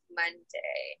on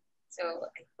Monday. So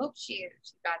I hope she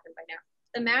got them by now.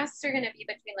 The masks are going to be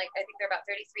between, I think they're about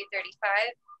 33,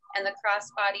 35, and the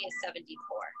crossbody is 74.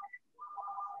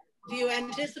 Do you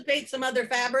anticipate some other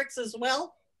fabrics as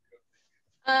well?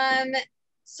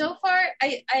 So far,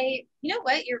 you know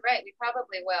what? You're right. We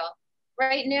probably will.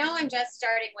 Right now, I'm just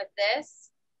starting with this.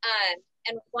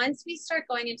 And once we start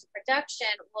going into production,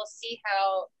 we'll see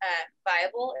how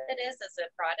viable it is as a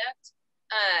product.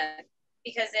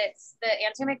 Because the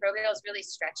antimicrobial is really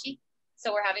stretchy.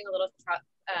 So we're having a little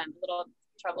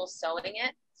trouble sewing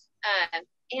it.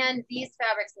 And these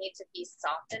fabrics need to be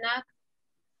soft enough.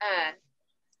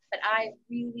 But I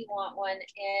really want one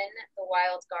in the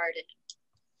wild garden.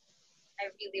 I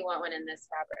really want one in this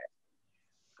fabric.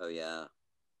 Oh, yeah.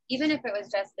 Even if it was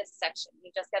just this section,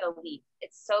 you just get a leaf.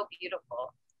 It's so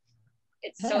beautiful.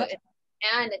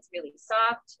 And it's really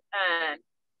soft.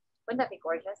 Wouldn't that be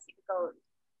gorgeous? You could go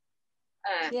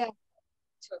to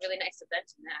a really nice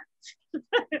event in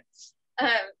that.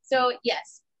 So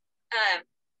yes.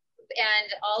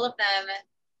 And all of them,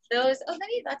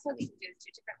 maybe that's what we can do, is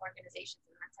 2 different organizations,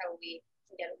 and that's how we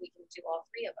can do all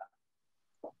 3 of them.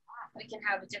 We can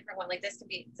have a different one, like this could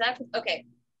be, okay,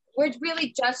 we're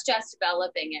really just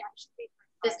developing it.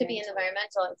 This could be an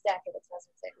environmental, exactly, that's what I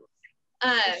was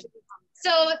saying.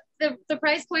 So the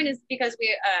price point is because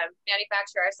we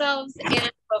manufacture ourselves,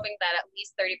 and hoping that at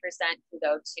least 30% can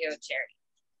go to charity,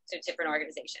 to different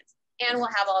organizations. And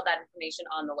we'll have all that information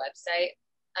on the website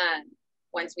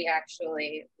once we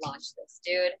actually launch this,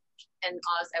 dude. And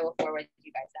Oz, I will forward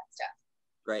you guys that stuff.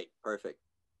 Great. Perfect.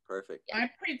 I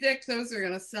predict those are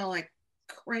going to sell like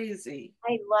crazy.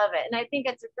 I love it. And I think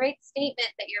it's a great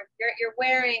statement that you're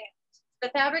wearing. The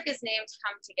fabric is named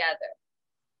Come Together.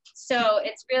 So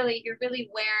it's really, you're really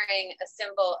wearing a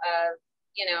symbol of,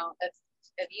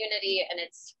 of unity. And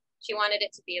she wanted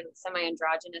it to be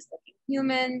semi-androgynous looking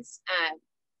humans,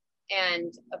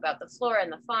 and about the flora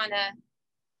and the fauna.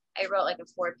 I wrote like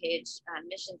a 4-page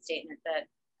mission statement that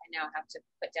I now have to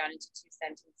put down into 2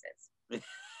 sentences. I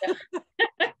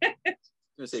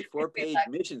was going to say 4-page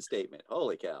mission statement.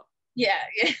 Holy cow. Yeah.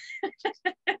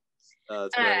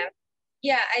 That's great.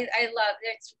 Yeah, I love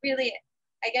it. It's really,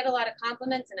 I get a lot of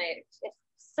compliments, and it's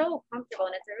so comfortable,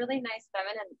 and it's a really nice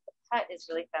feminine. The cut is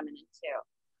really feminine too.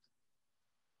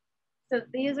 So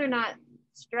these are not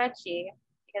stretchy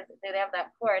because they have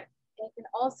that cord. And you can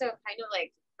also kind of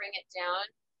bring it down.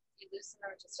 You loosen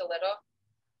them just a little.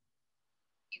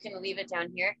 You can leave it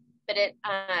down here, but it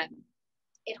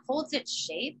holds its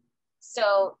shape.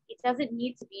 So it doesn't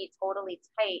need to be totally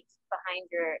tight behind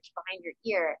your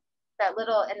ear. The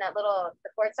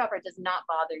cord stopper does not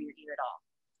bother your ear at all.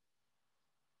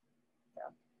 So.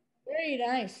 Very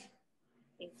nice.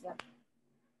 Thanks.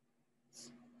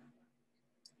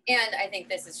 And I think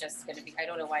this is just going to be, I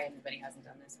don't know why anybody hasn't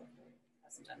done this before.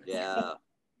 Yeah.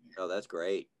 Oh, that's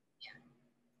great. Yeah. I'm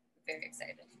very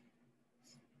excited.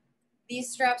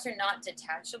 These straps are not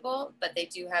detachable, but they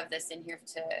do have this in here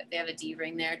they have a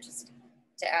D-ring there just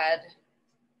to add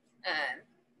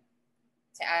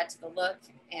to the look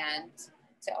and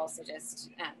to also just,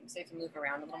 so you can move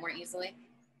around a little more easily.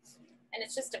 And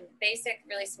it's just a basic,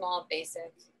 really small,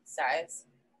 basic size.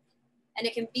 And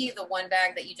it can be the one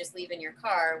bag that you just leave in your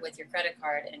car with your credit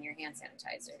card and your hand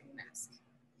sanitizer and your mask.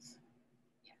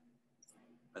 Yeah.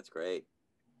 That's great.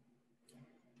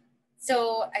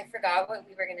 So I forgot what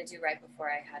we were going to do right before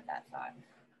I had that thought.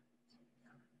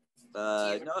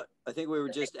 No, I think we were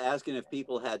just asking if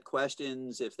people had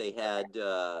questions, if they had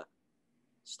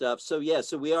stuff. So yeah,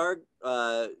 so we are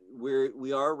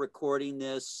recording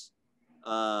this.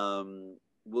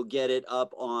 We'll get it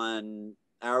up on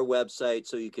our website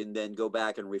so you can then go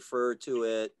back and refer to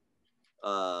it.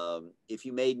 If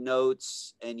you made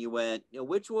notes and you went,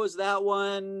 which was that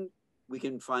one? We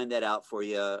can find that out for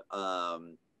you.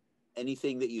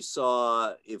 Anything that you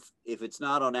saw, if it's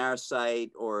not on our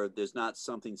site or there's not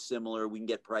something similar, we can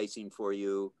get pricing for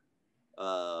you.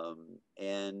 We're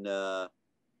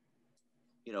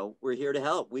here to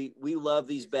help. We love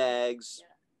these bags.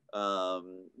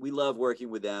 We love working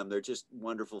with them. They're just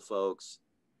wonderful folks.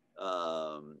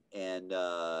 So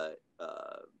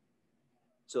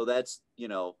that's,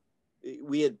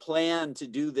 we had planned to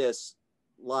do this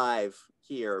live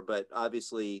here, but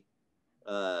obviously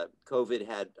COVID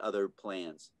had other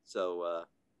plans. So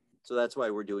that's why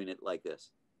we're doing it like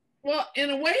this. Well, in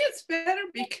a way it's better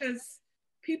because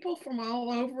people from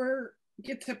all over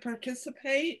get to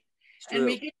participate and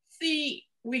we get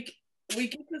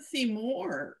to see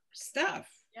more stuff.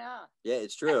 Yeah. Yeah,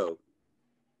 it's true.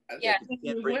 Yeah.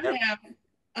 We would have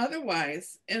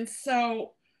otherwise. And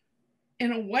so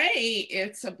in a way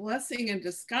it's a blessing in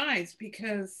disguise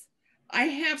because I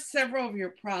have several of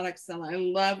your products and I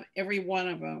love every one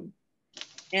of them.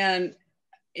 And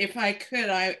if I could,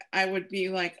 I would be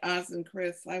like Oz and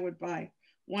Chris. I would buy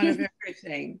one of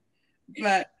everything.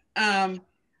 But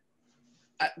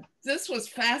this was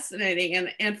fascinating.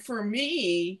 And for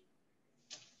me,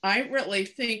 I really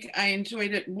think I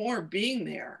enjoyed it more being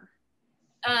there.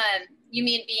 You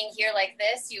mean being here like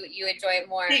this? You enjoy it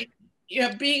more?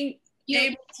 Being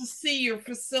able to see your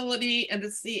facility and to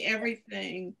see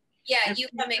everything. Yeah, you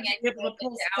coming in to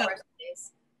our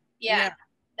space. Yeah,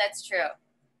 that's true.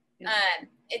 Yeah.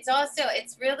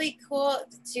 It's really cool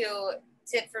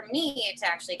for me to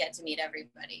actually get to meet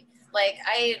everybody. Like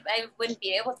I wouldn't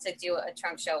be able to do a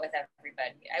trunk show with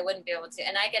everybody. I wouldn't be able to,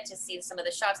 and I get to see some of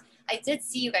the shops. I did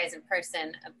see you guys in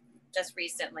person just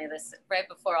recently, right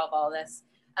before all this,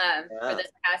 for this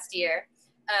past year.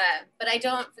 But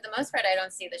for the most part, I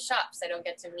don't see the shops. I don't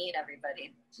get to meet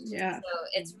everybody. Yeah. So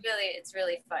it's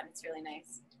really fun. It's really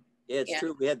nice. Yeah, it's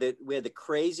true. We had the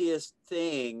craziest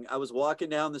thing. I was walking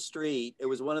down the street. It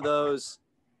was one of those,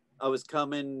 I was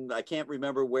coming, I can't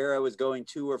remember where I was going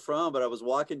to or from, but I was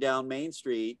walking down Main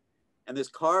Street and this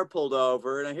car pulled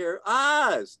over and I hear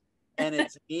Oz, and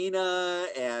it's Nina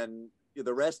and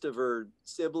the rest of her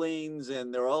siblings,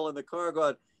 and they're all in the car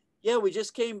going, yeah, we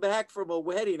just came back from a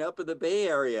wedding up in the Bay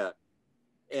Area.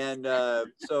 And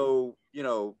so,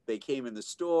 they came in the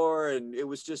store and it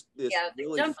was just this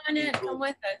really jump on it, come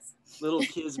with us. Little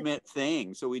kismet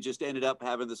thing. So we just ended up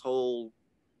having this whole,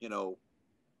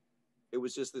 it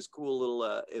was just this cool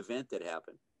little event that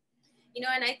happened.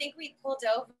 And I think we pulled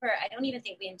over. I don't even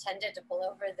think we intended to pull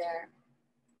over there.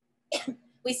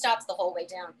 We stopped the whole way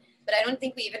down, but I don't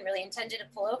think we even really intended to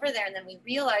pull over there. And then we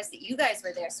realized that you guys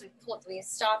were there. So we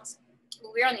stopped.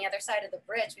 We were on the other side of the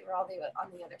bridge. We were all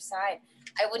on the other side.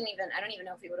 I don't even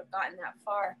know if we would have gotten that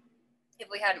far if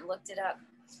we hadn't looked it up.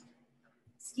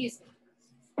 Excuse me.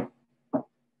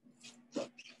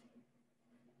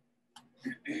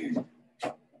 And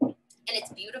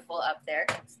it's beautiful up there.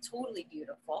 It's totally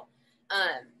beautiful.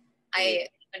 I've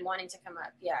been wanting to come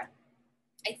up. Yeah.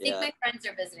 I think my friends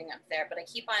are visiting up there, but I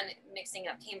keep on mixing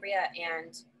up Cambria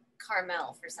and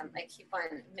Carmel for some. I keep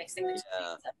on mixing the two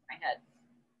things up in my head.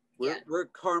 We're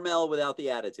Carmel without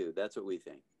the attitude. That's what we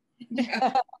think.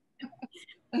 Yeah.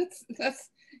 that's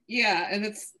and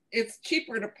it's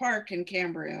cheaper to park in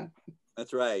Cambria.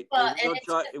 That's right. Well,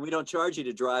 we don't charge you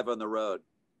to drive on the road.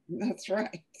 That's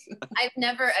right. I've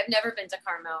never been to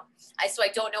Carmel. So I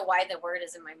don't know why the word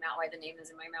is in my mouth, why the name is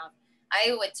in my mouth.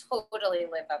 I would totally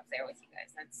live up there with you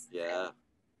guys. That's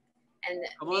and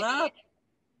come on up.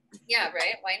 Yeah,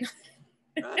 right. Why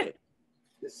not? Right.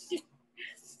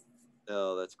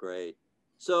 Oh, that's great.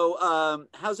 So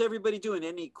how's everybody doing?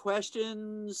 Any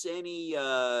questions? Any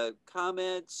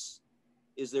comments?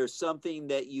 Is there something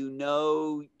that you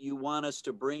want us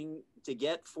to bring to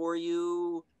get for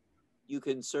you? You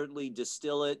can certainly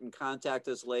distill it and contact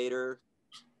us later.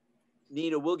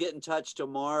 Nina, we'll get in touch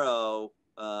tomorrow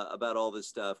about all this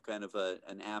stuff, kind of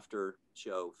an after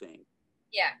show thing.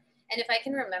 Yeah, and if I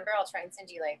can remember, I'll try and send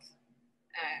you like,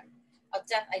 I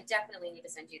definitely need to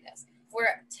send you this.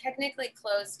 We're technically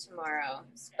closed tomorrow,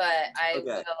 but I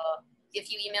will, if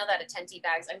you email that Atenti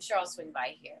bags, I'm sure I'll swing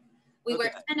by here. We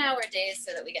work 10-hour days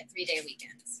so that we get 3-day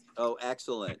weekends. Oh,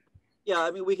 excellent. Yeah,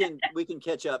 I mean, we can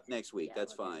catch up next week.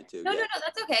 That's fine too. No,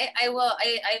 that's okay. I will.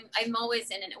 I'm always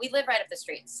in, and we live right up the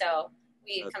street, so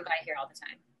we come by here all the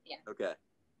time. Yeah. Okay.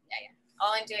 Yeah.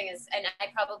 All I'm doing is, and I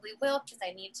probably will because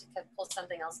I need to pull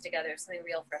something else together, something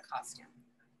real for a costume.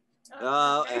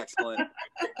 Oh, excellent.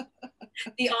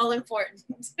 The all important.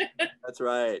 That's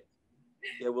right.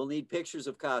 Yeah, we'll need pictures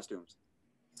of costumes.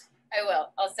 I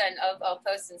will. I'll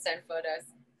post and send photos.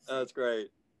 Oh, that's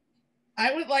great.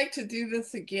 I would like to do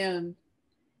this again.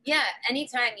 Yeah,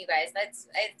 anytime, you guys.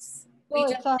 We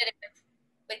just did it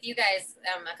with you guys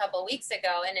a couple of weeks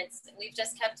ago, and we've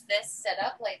just kept this set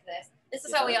up like this. This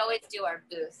is how we always do our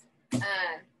booth.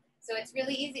 So it's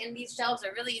really easy, and these shelves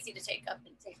are really easy to take up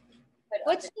and take.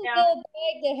 What's the little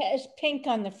bag that has pink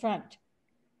on the front?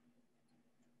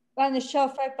 On the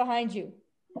shelf right behind you,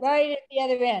 right at the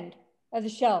other end of the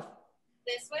shelf.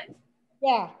 This one?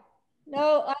 Yeah.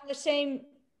 No, on the same.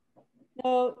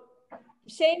 No,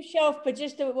 same shelf, but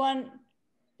just the one,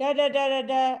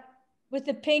 with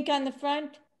the pink on the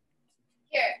front.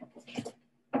 Here.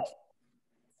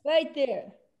 Right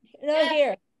there. No,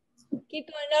 here. Keep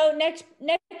going. No, next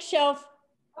shelf.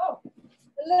 Oh.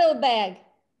 The little bag.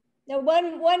 No,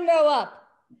 one row up.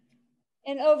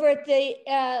 And over at the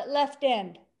left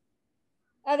end.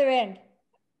 Other end.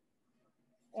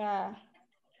 No,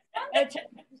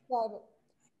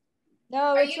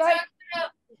 it's right.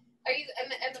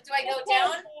 Do I go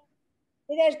down?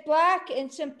 It has black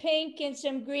and some pink and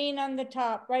some green on the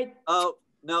top, right? Oh,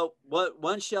 no,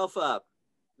 one shelf up.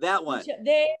 That one.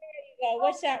 There you go.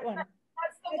 What's that one?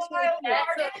 That's the wild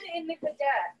garden in the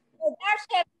cadet. Oh, that's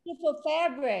that beautiful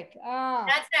fabric.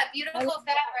 That's that beautiful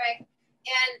fabric.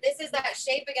 And this is that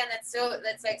shape again that's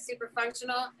like super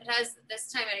functional. It has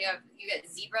this time you get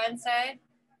zebra inside.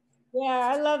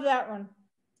 Yeah, I love that one.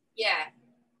 Yeah.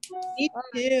 Me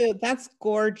too. That's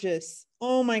gorgeous.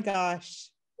 Oh my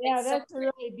gosh. Yeah, that's a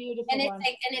really beautiful and one.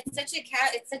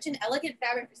 It's such an elegant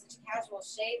fabric for such a casual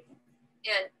shape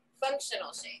and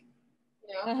functional shape.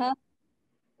 You know?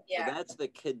 Yeah. So that's the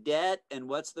cadet, and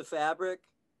what's the fabric?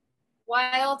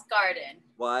 Wild garden.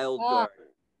 Wild garden.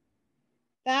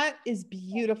 That is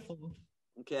beautiful.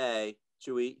 Okay.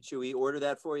 Should we order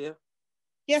that for you?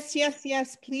 Yes,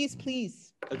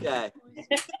 please. Okay.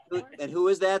 And who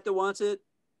is that wants it?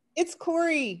 It's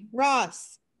Corey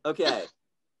Ross. Okay.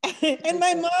 And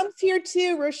my mom's here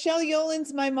too. Rochelle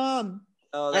Yolen's my mom.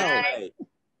 Oh, that's right.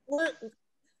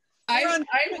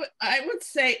 I would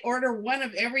say order one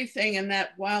of everything in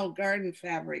that wild garden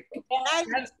fabric.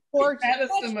 That is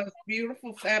the most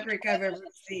beautiful fabric I've ever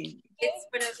seen. It's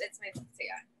my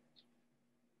yeah.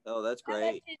 Oh, that's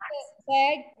great.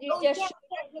 Bag you just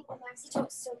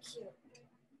so cute.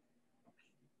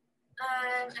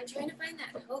 I'm trying to find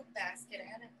that hope basket. I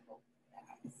had a hope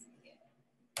basket.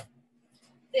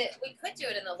 We could do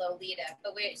it in the Lolita,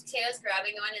 but Taya's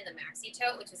grabbing one in the maxi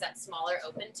tote, which is that smaller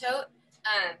open tote.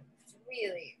 It's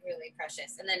really, really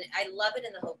precious. And then I love it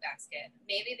in the hope basket.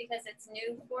 Maybe because it's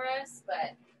new for us,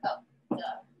 but duh.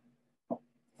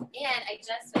 And I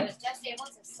was just able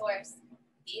to source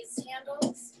these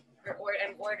handles, or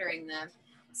I'm ordering them.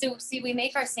 So see, we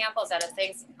make our samples out of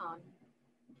things.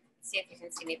 See if you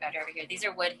can see me better over here. These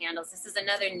are wood handles. This is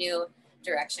another new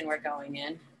direction we're going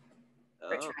in.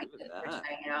 We're trying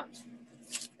out.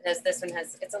 This one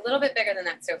it's a little bit bigger than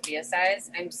that Sophia size.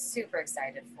 I'm super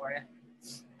excited for it.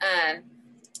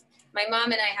 My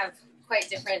mom and I have quite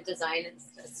different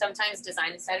sometimes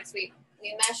design aesthetics. We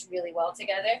mesh really well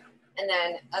together. And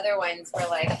then other ones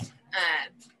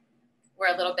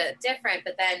we're a little bit different,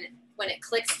 but then when it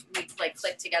clicks, we click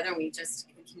together and we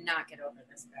cannot get over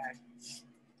this bag.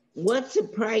 What's the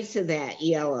price of that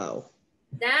yellow?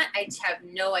 That I have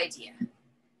no idea.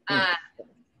 I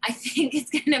think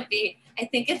it's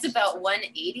about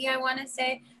 $180, I want to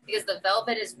say, because the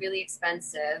velvet is really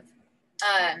expensive.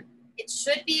 It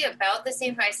should be about the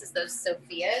same price as those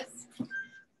Sophias.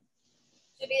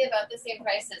 should be about the same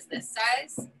price as this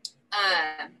size,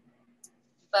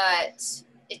 but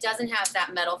it doesn't have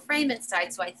that metal frame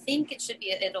inside, so I think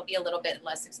it'll be a little bit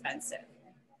less expensive.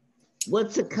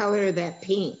 What's the color of that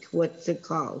pink? What's it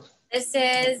called? This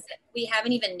is, we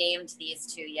haven't even named these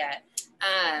two yet,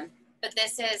 but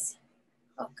this is,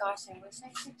 oh gosh, I wish I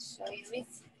could show you.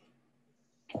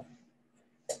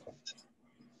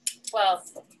 Well,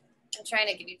 I'm trying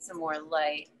to give you some more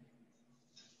light.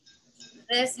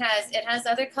 It has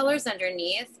other colors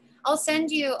underneath. I'll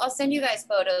send you guys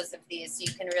photos of these so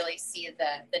you can really see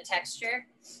the texture.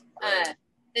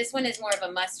 This one is more of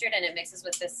a mustard and it mixes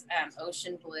with this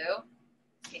ocean blue.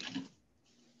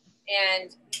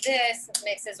 And this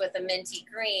mixes with a minty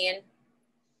green.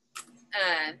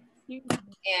 And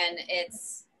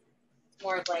it's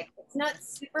more of like, it's not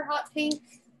super hot pink,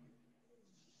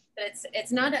 but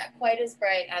it's not quite as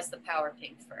bright as the power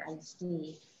pink fur. I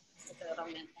see. With a little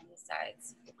mint on the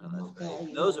sides. Oh, that's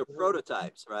great. Those are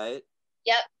prototypes, right?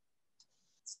 Yep.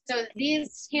 So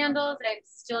these candles, I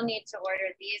still need to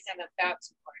order these. I'm about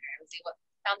to order.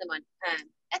 Found them on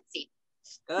Etsy.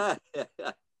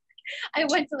 I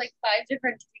went to like 5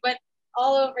 different, we went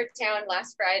all over town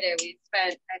last Friday.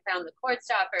 I found the cord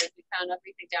stoppers, we found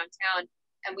everything downtown,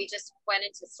 and we just went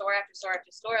into store after store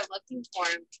after store looking for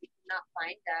them. We could not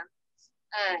find them.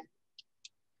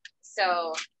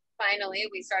 So finally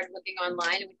we started looking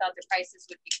online and we thought the prices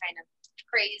would be kind of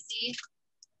crazy.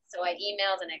 So I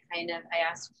emailed and I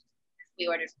asked if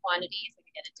we ordered quantities, we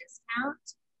could get a discount,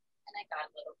 and I got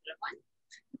a little bit of one.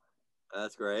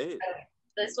 That's great.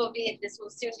 This will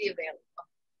soon be available.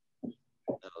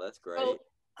 Oh, that's great. So,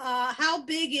 how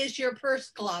big is your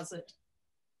purse closet?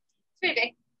 It's pretty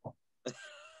big.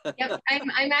 Yep,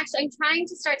 I'm trying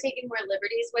to start taking more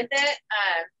liberties with it.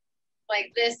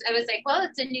 Like this, I was like, well,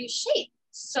 it's a new shape,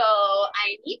 so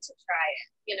I need to try it,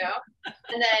 you know.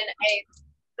 And then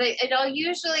it'll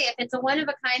usually, if it's a one of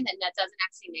a kind that doesn't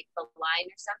actually make the line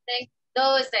or something,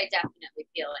 those I definitely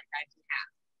feel like I can have.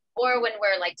 Or when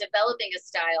we're like developing a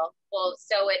style, we'll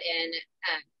sew it in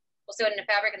a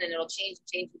fabric, and then it'll change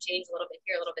a little bit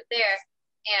here, a little bit there.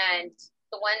 And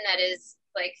the one that is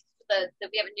like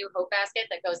we have a new hope basket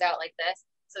that goes out like this.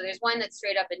 So there's one that's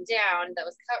straight up and down that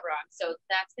was cut wrong. So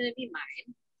that's going to be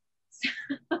mine.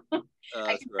 So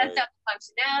I can test out the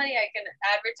functionality, I can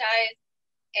advertise,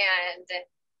 and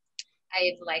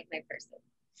I like my person.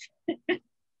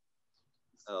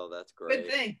 Oh, that's great.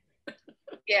 Good thing.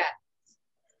 Yeah.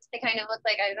 It kind of looked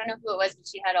like, I don't know who it was, but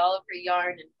she had all of her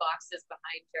yarn in boxes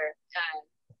behind her.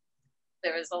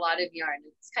 There was a lot of yarn.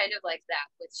 It's kind of like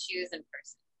that with shoes and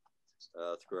person.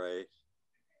 Oh, that's great.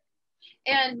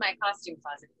 And my costume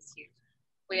closet is huge.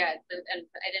 And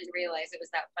I didn't realize it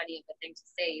was that funny of a thing to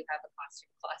say, you have a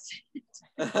costume closet.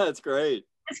 That's great.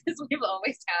 Because we've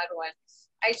always had one.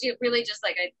 I should really just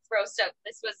like, I throw stuff.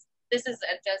 I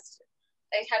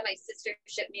had my sister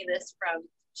ship me this from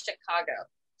Chicago.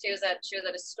 She was at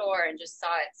a store and just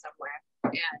saw it somewhere.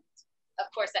 And of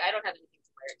course, I don't have anything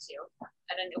to wear it to.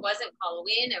 It wasn't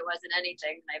Halloween. It wasn't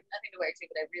anything. And I have nothing to wear it to,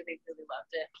 but I really, really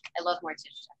loved it. I love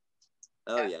Morticia.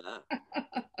 Oh, yeah.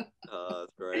 Oh,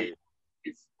 that's great.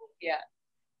 Yeah.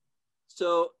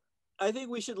 So I think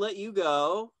we should let you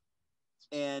go.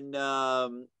 And,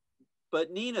 but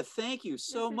Nina, thank you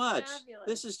so much. Fabulous.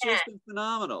 This has just been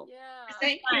phenomenal. Yeah.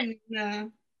 Thank you,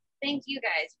 Nina. Thank you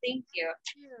guys. Thank you.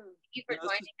 Thank you for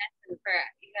joining us and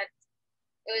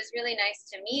it was really nice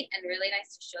to meet and really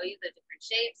nice to show you the different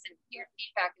shapes, and your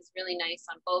feedback is really nice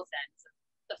on both ends,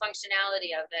 the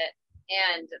functionality of it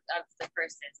and of the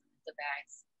purses and the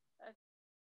bags.